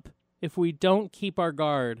don't keep our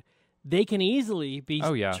guard, they can easily be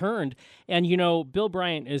turned. And, Bill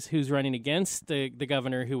Bryant is who's running against the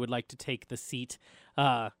governor who would like to take the seat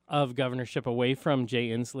of governorship away from Jay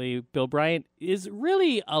Inslee. Bill Bryant is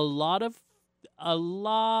really a lot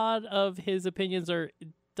of his opinions are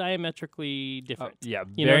diametrically different.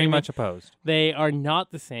 Very much opposed. They are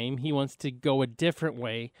not the same. He wants to go a different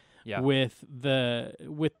way with the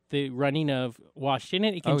running of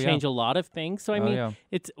Washington. It can change a lot of things. So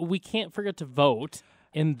we can't forget to vote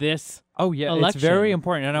in this election. It's very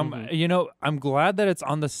important. And I'm glad that it's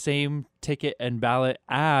on the same ticket and ballot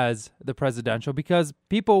as the presidential because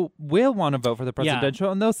people will want to vote for the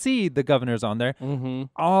presidential and they'll see the governors on there.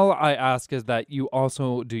 All I ask is that you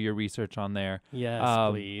also do your research on there.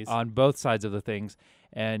 Yes, please. On both sides of the things.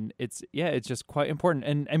 And it's just quite important.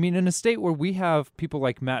 And I mean, in a state where we have people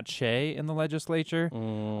like Matt Shea in the legislature,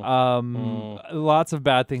 lots of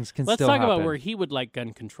bad things can still happen. Let's talk about where he would like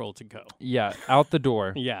gun control to go. Yeah, out the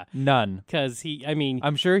door. Yeah. None. Because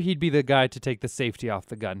I'm sure he'd be the guy to take the safety off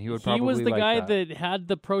the gun. He was the guy that had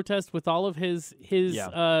the protest with all of his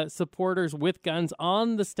supporters with guns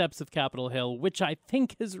on the steps of Capitol Hill, which I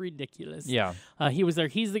think is ridiculous. Yeah. He was there.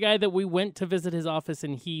 He's the guy that we went to visit his office,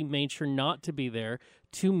 and he made sure not to be there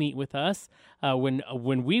to meet with us when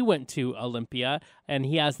we went to Olympia, and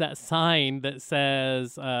he has that sign that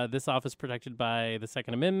says this office protected by the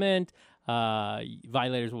Second Amendment,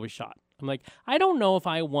 violators will be shot. I'm like, I don't know if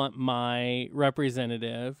I want my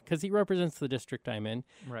representative, because he represents the district I'm in.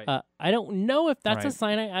 Right. I don't know if that's a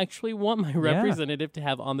sign I actually want my representative to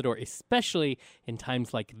have on the door, especially in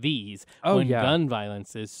times like these when gun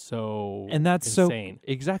violence is so insane.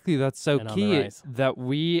 Exactly, that's so key that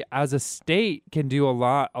we as a state can do a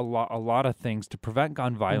lot of things to prevent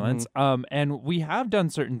gun violence. And we have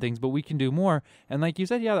done certain things, but we can do more. And like you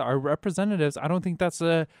said, our representatives, I don't think that's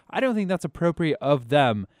appropriate of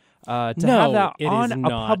them. Have that on a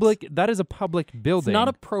public, that is a public building. It's not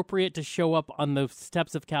appropriate to show up on the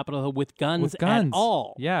steps of Capitol Hill with guns. At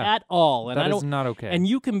all. Yeah. At all. And that is not okay. And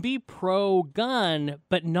you can be pro-gun,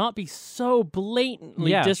 but not be so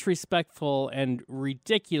blatantly disrespectful and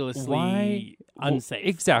ridiculously unsafe.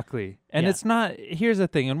 Exactly. And it's not, here's the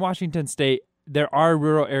thing, in Washington State, there are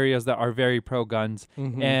rural areas that are very pro-guns,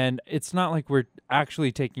 and it's not like we're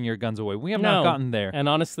actually taking your guns away. We have not gotten there. And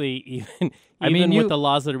honestly, even with the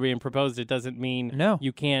laws that are being proposed, it doesn't mean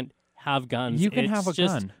you can't have guns. You can have a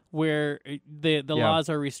gun. where the laws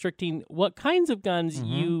are restricting what kinds of guns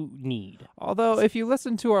you need. Although, if you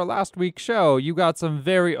listen to our last week's show, you got some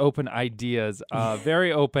very open ideas,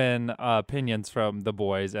 very open opinions from the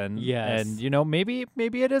boys, and maybe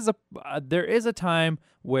it is there is a time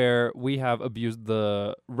where we have abused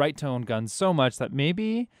the right to own guns so much that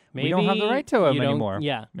maybe we don't have the right to them anymore.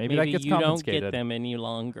 Yeah, maybe that gets you confiscated. Don't get them any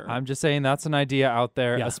longer. I'm just saying that's an idea out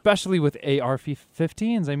there, especially with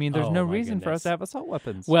AR-15s. I mean, there's no reason for us to have assault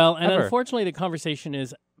weapons. Well, and unfortunately, the conversation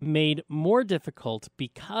is made more difficult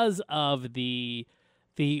because of the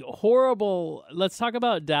horrible. Let's talk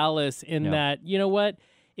about Dallas in that, you know what?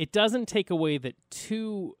 It doesn't take away that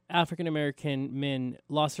 2 African American men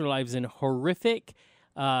lost their lives in horrific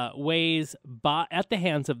ways at the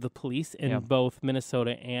hands of the police in both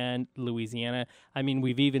Minnesota and Louisiana. I mean,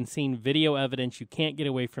 we've even seen video evidence. You can't get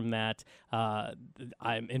away from that.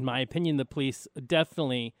 In my opinion, the police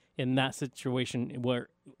definitely in that situation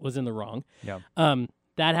was in the wrong. Yeah.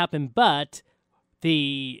 That happened, but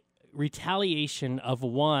the retaliation of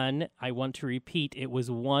one, I want to repeat, it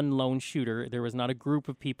was one lone shooter. There was not a group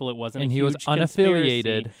of people. It wasn't and a he huge was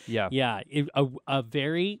unaffiliated. Conspiracy. Yeah. A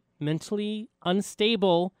very mentally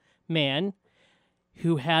unstable man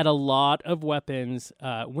who had a lot of weapons,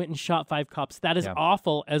 went and shot 5 cops. That is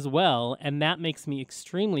awful as well, and that makes me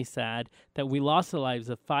extremely sad that we lost the lives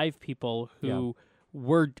of 5 people who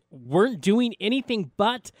weren't doing anything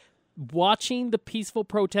but watching the peaceful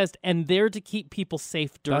protest and there to keep people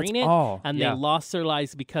safe during it. And they lost their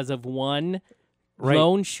lives because of one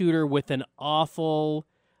lone shooter with an awful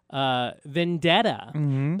vendetta.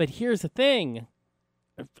 But here's the thing.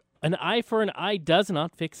 An eye for an eye does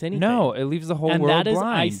not fix anything. No, it leaves the whole world blind. And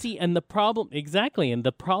that is blind. and the problem, exactly, and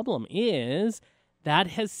the problem is that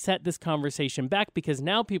has set this conversation back because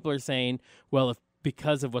now people are saying, well,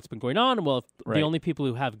 because of what's been going on, well, if the only people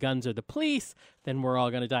who have guns are the police, then we're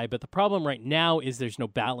all going to die. But the problem right now is there's no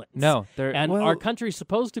balance. No. Our country's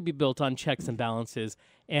supposed to be built on checks and balances,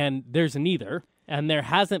 and there's neither. And there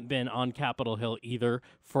hasn't been on Capitol Hill either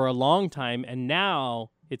for a long time, and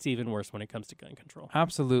now it's even worse when it comes to gun control.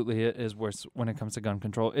 Absolutely, it is worse when it comes to gun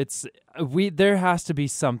control. There has to be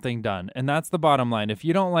something done, and that's the bottom line. If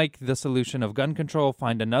you don't like the solution of gun control,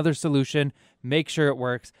 find another solution, make sure it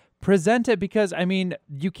works, present it, because, I mean,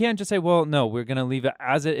 you can't just say, well, no, we're going to leave it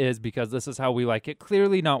as it is because this is how we like it.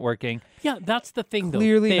 Clearly not working. Yeah, that's the thing,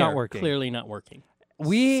 Clearly not working. Clearly not working.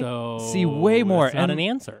 We see way more. That's not an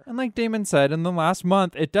answer. And like Damon said, in the last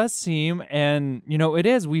month, it does seem, and it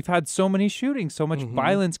is. We've had so many shootings, so much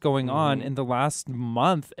violence going on in the last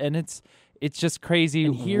month, and it's just crazy.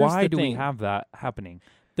 Why do we have that happening?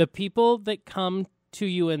 The people that come to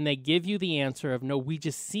you and they give you the answer of, no, we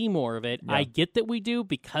just see more of it. Yeah. I get that we do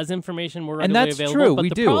because information more readily available. And that's true, but we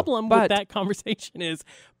the do. problem with that conversation is,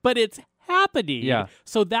 but it's happening. Yeah.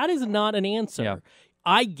 So that is not an answer. Yeah.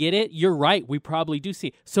 I get it. You're right. We probably do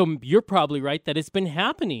see. So you're probably right that it's been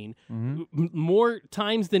happening more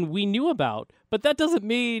times than we knew about. But that doesn't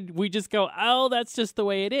mean we just go, oh, that's just the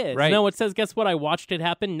way it is. Right. No, it says, guess what? I watched it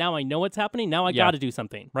happen. Now I know what's happening. Now I got to do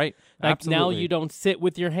something. Right. Like Absolutely. now you don't sit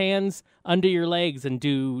with your hands under your legs and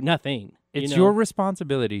do nothing. It's your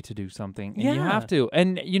responsibility to do something, and you have to.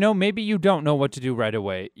 And, maybe you don't know what to do right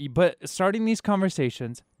away, but starting these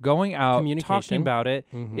conversations, going out, talking about it,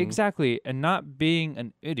 exactly, and not being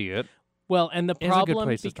an idiot. Well, and the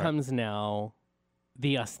problem becomes now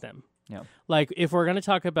the us-them. Yeah. Like, if we're going to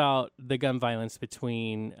talk about the gun violence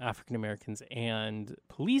between African Americans and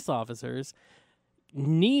police officers,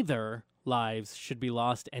 neither lives should be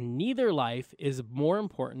lost, and neither life is more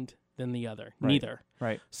important than the other. Right. Neither.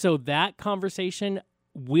 Right. So that conversation,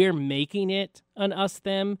 we're making it an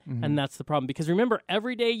us-them, and that's the problem. Because remember,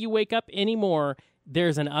 every day you wake up anymore,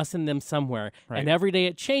 there's an us and them somewhere. Right. And every day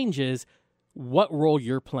it changes what role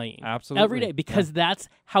you're playing. Absolutely. Every day, because that's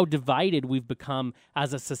how divided we've become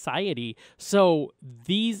as a society. So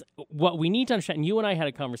what we need to understand, and you and I had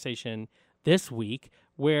a conversation this week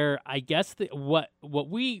where I guess what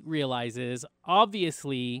we realize is,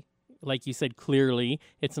 obviously, like you said, clearly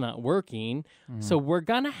it's not working. So we're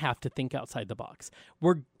going to have to think outside the box.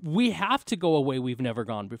 We have to go a way we've never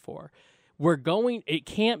gone before. It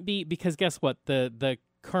can't be, because guess what? The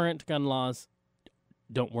current gun laws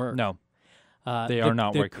don't work. No, they are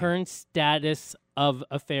not working. The current status of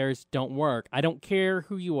affairs don't work. I don't care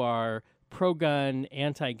who you are, pro-gun,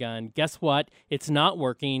 anti-gun. Guess what? It's not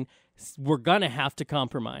working. We're going to have to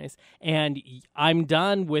compromise. And I'm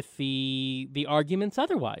done with the arguments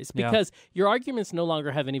otherwise, because your arguments no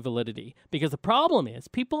longer have any validity. Because the problem is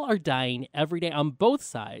people are dying every day on both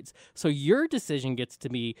sides. So your decision gets to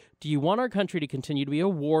be, do you want our country to continue to be a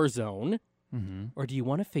war zone, or do you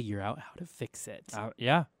want to figure out how to fix it?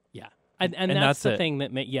 Yeah. And that's the thing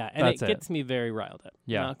that it gets me very riled up.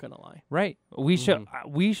 Yeah. Not gonna lie. Right. We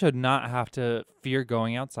should not have to fear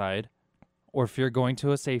going outside or fear going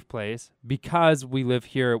to a safe place because we live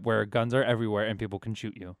here where guns are everywhere and people can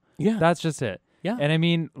shoot you. Yeah. That's just it. Yeah. And I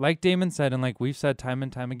mean, like Damon said, and like we've said time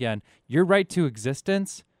and time again, your right to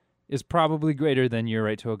existence is probably greater than your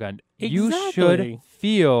right to a gun. Exactly. You should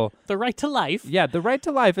feel the right to life. Yeah, the right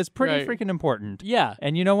to life is pretty freaking important. Yeah.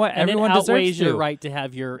 And you know what? And everyone it outweighs deserves your right to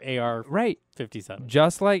have your AR 57.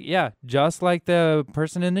 Just like the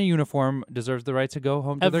person in the uniform deserves the right to go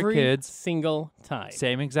home to their kids. Single time.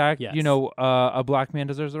 Same exact. Yes. A black man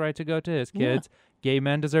deserves the right to go to his kids. Yeah. Gay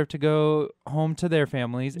men deserve to go home to their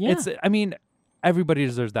families. Yeah. Everybody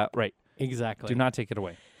deserves that right. Exactly. Do not take it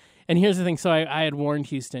away. And here's the thing. So I had warned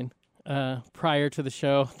Houston prior to the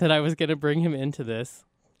show that I was going to bring him into this.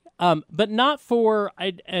 But not for...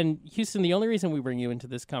 And Houston, the only reason we bring you into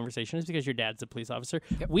this conversation is because your dad's a police officer.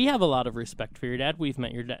 Yep. We have a lot of respect for your dad. We've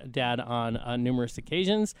met your dad on numerous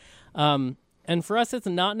occasions. And for us, it's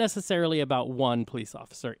not necessarily about one police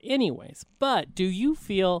officer anyways. But do you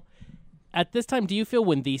feel... At this time, do you feel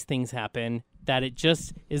when these things happen that it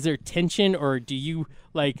just... Is there tension, or do you,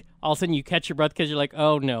 like, all of a sudden you catch your breath because you're like,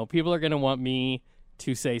 oh, no, people are going to want me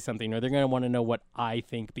to say something, or they're going to want to know what I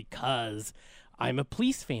think because I'm a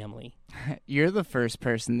police family? You're the first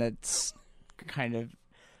person that's kind of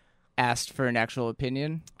asked for an actual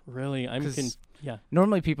opinion. Really?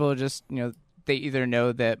 Normally people just, they either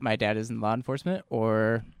know that my dad is in law enforcement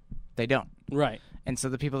or they don't. Right. And so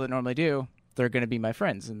the people that normally do, they're going to be my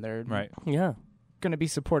friends, and they're going to be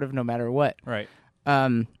supportive no matter what. Right.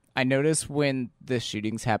 I notice when the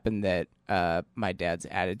shootings happen that my dad's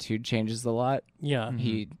attitude changes a lot. Yeah.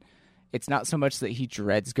 Mm-hmm. It's not so much that he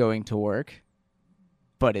dreads going to work,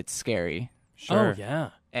 but it's scary. Sure. Oh, yeah.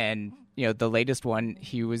 And, the latest one,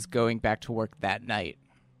 he was going back to work that night.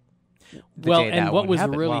 And what was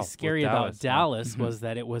really scary about Dallas was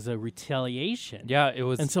that it was a retaliation. Yeah, it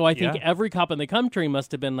was. And so I think every cop in the country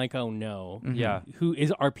must have been like, oh, no. Mm-hmm. Yeah.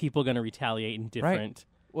 Are people going to retaliate in different... Right.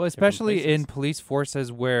 Well, especially in police forces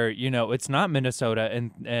where, it's not Minnesota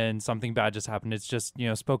and something bad just happened. It's just,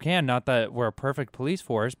 Spokane. Not that we're a perfect police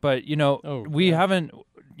force, but, we haven't,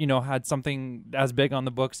 had something as big on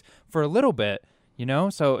the books for a little bit,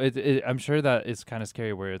 So I'm sure that it's kind of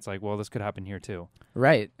scary where it's like, well, this could happen here too.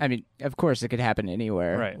 Right. I mean, of course, it could happen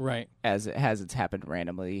anywhere. Right. As it's happened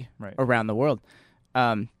randomly around the world.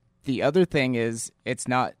 The other thing is, it's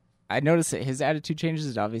not... I noticed that his attitude changes.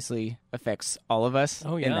 It obviously affects all of us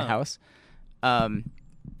in the house.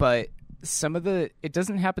 But it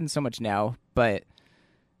doesn't happen so much now, but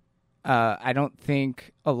I don't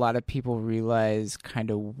think a lot of people realize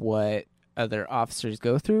kind of what other officers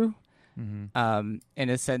go through. Mm-hmm. In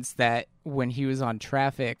a sense that when he was on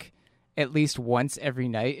traffic, at least once every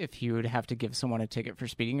night, if he would have to give someone a ticket for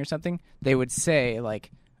speeding or something, they would say,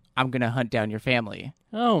 like, I'm going to hunt down your family.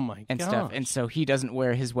 Oh, my and stuff. And so he doesn't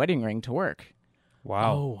wear his wedding ring to work.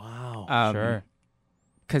 Wow. Oh, wow. Sure.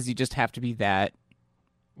 Because you just have to be that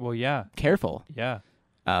careful. Yeah.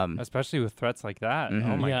 Especially with threats like that.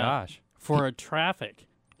 Mm-hmm. Oh, my gosh. For a traffic.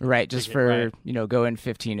 Right. Just ticket, for, going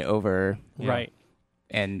 15 over. Yeah. Right.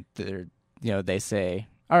 And, they say,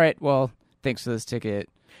 all right, well, thanks for this ticket.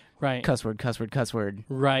 Right. Cuss word, cuss word, cuss word.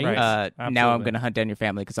 Right. Now I'm going to hunt down your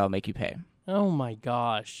family because I'll make you pay. Oh, my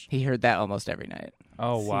gosh. He heard that almost every night.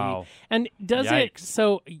 Oh, wow. And does it,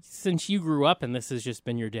 so since you grew up and this has just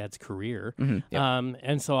been your dad's career,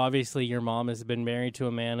 and so obviously your mom has been married to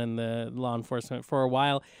a man in the law enforcement for a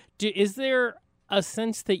while, is there a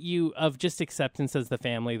sense that of just acceptance as the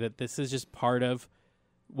family, that this is just part of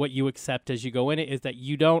what you accept as you go in it, is that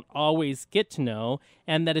you don't always get to know,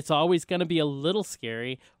 and that it's always going to be a little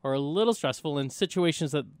scary or a little stressful in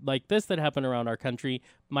situations like this that happen around our country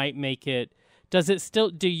might make it...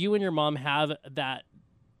 do you and your mom have that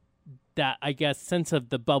I guess sense of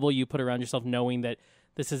the bubble you put around yourself, knowing that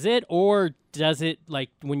this is it, or does it,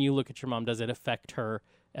 like when you look at your mom, does it affect her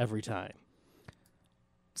every time?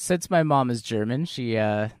 Since my mom is German, she's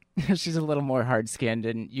a little more hard-skinned,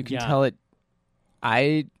 and you can tell it.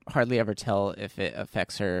 I hardly ever tell if it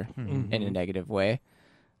affects her in a negative way.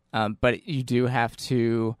 But you do have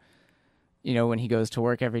to, when he goes to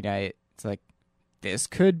work every night, it's like, this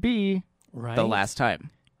could be the last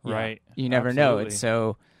time. Right. You never know. And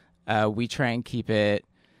so we try and keep it,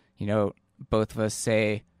 both of us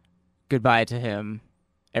say goodbye to him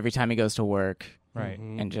every time he goes to work. Right.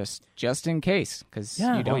 And just in case, because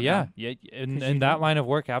you don't know. Yeah. In that line of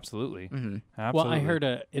work, absolutely. Mm-hmm. Well, I heard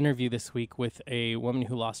an interview this week with a woman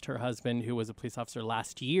who lost her husband, who was a police officer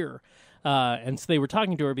last year. And so they were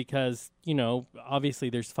talking to her because, obviously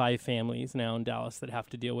there's 5 families now in Dallas that have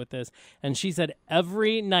to deal with this. And she said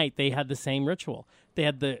every night they had the same ritual. They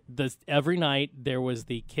had every night there was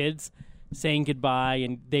the kids saying goodbye,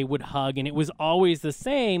 and they would hug, and it was always the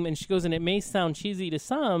same. And she goes, and it may sound cheesy to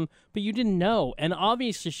some, but you didn't know. And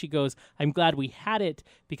obviously she goes, I'm glad we had it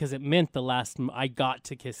because it meant I got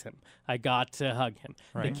to kiss him. I got to hug him.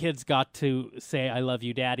 Right. The kids got to say, I love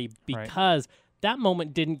you, Daddy, because that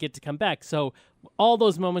moment didn't get to come back. So all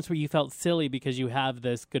those moments where you felt silly because you have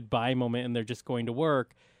this goodbye moment and they're just going to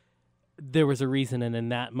work, there was a reason, and in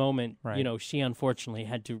that moment, she unfortunately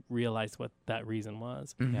had to realize what that reason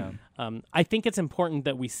was. Mm-hmm. I think it's important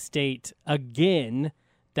that we state again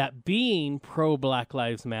that being pro Black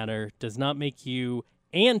Lives Matter does not make you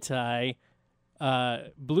anti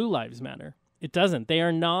Blue Lives Matter. It doesn't. They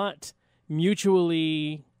are not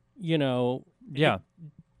mutually, They're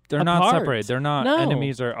apart. not separate. They're not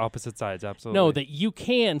enemies or opposite sides. Absolutely. No, that you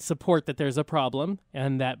can support that there's a problem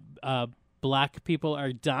and that Black people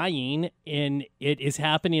are dying, and it is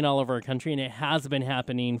happening all over our country, and it has been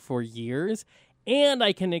happening for years. And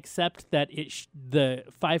I can accept that the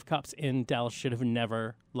 5 cops in Dallas should have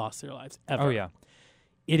never lost their lives, ever. Oh, yeah.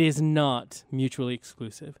 It is not mutually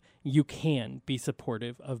exclusive. You can be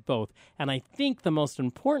supportive of both. And I think the most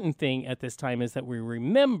important thing at this time is that we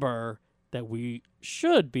remember that we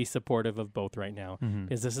should be supportive of both right now,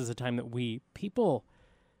 because this is a time that people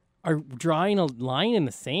are drawing a line in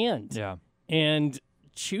the sand. Yeah. And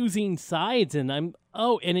choosing sides, and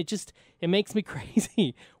it makes me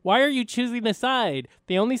crazy. Why are you choosing the side?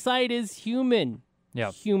 The only side is human.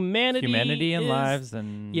 Yeah. Humanity and lives,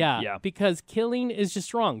 and because killing is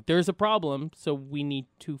just wrong. There's a problem, so we need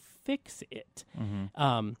to fix it.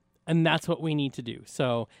 And that's what we need to do.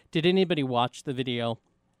 So, did anybody watch the video?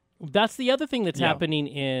 That's the other thing that's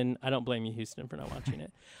happening I don't blame you, Houston, for not watching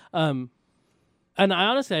it. And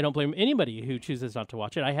I don't blame anybody who chooses not to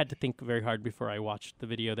watch it. I had to think very hard before I watched the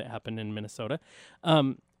video that happened in Minnesota.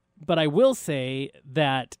 But I will say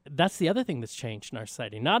that that's the other thing that's changed in our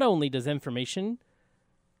society. Not only does information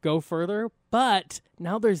go further, but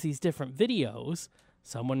now there's these different videos.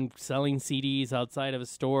 Someone selling CDs outside of a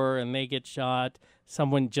store and they get shot.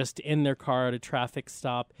 Someone just in their car at a traffic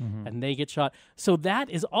stop and they get shot. So that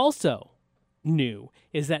is also new,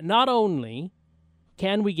 is that not only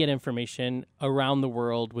can we get information around the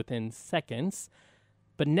world within seconds,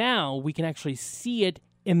 but now we can actually see it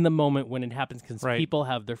in the moment when it happens, because people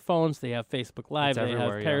have their phones, they have Facebook Live, they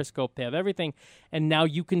have Periscope, they have everything, and now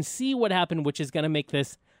you can see what happened, which is going to make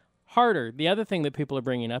this harder. The other thing that people are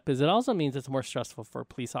bringing up is it also means it's more stressful for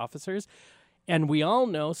police officers, and we all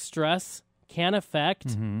know stress can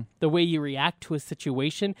affect the way you react to a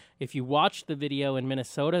situation. If you watch the video in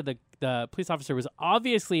Minnesota, the police officer was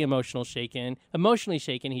obviously emotionally shaken.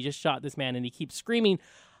 He just shot this man, and he keeps screaming,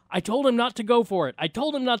 I told him not to go for it. I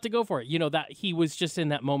told him not to go for it. That he was just in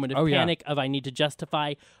that moment of panic of I need to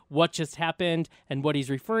justify what just happened. And what he's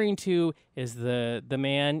referring to is the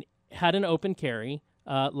man had an open carry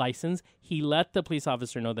license. He let the police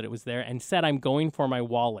officer know that it was there and said, I'm going for my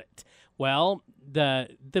wallet. Well, the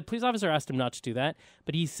police officer asked him not to do that,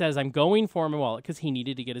 but he says, I'm going for my wallet because he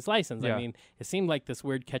needed to get his license. I mean, it seemed like this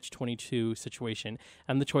weird catch-22 situation,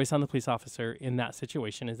 and the choice on the police officer in that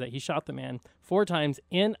situation is that he shot the man 4 times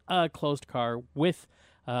in a closed car with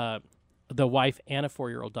the wife and a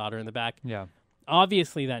 4-year-old daughter in the back. Yeah.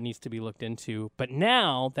 Obviously, that needs to be looked into, but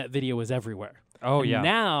now that video is everywhere.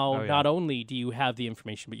 Now, not only do you have the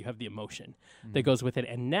information, but you have the emotion that goes with it.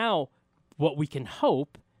 And now what we can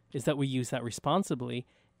hope is that we use that responsibly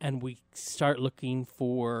and we start looking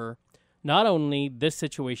for not only this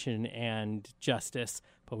situation and justice,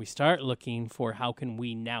 but we start looking for how can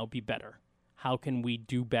we now be better? How can we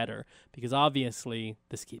do better? Because obviously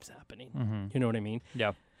this keeps happening. You know what I mean?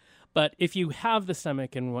 Yeah. But if you have the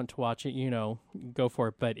stomach and want to watch it, go for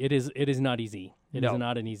it. But it is not easy. It is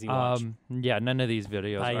not an easy watch. None of these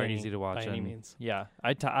videos are easy to watch. By any means. Yeah,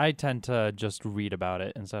 I tend to just read about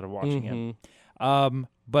it instead of watching it.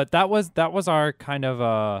 But that was our kind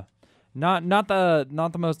of not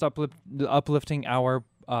the most uplifting hour.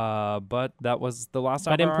 But that was the last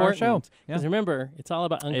hour of our show. Because remember, it's all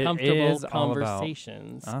about uncomfortable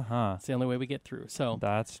conversations. It's the only way we get through. So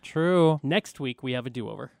that's true. Next week we have a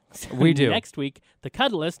do-over. We do. Next week, The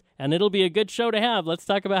Cuddlist, and it'll be a good show to have. Let's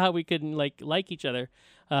talk about how we can like each other.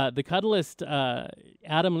 The Cuddlist,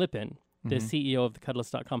 Adam Lippin, the CEO of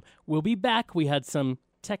thecuddlist.com, will be back. We had some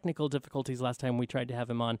technical difficulties last time we tried to have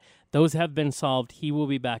him on. Those have been solved. He will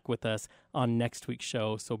be back with us on next week's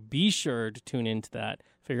show, so be sure to tune into that.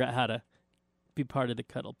 Figure out how to be part of the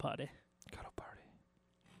Cuddle Party.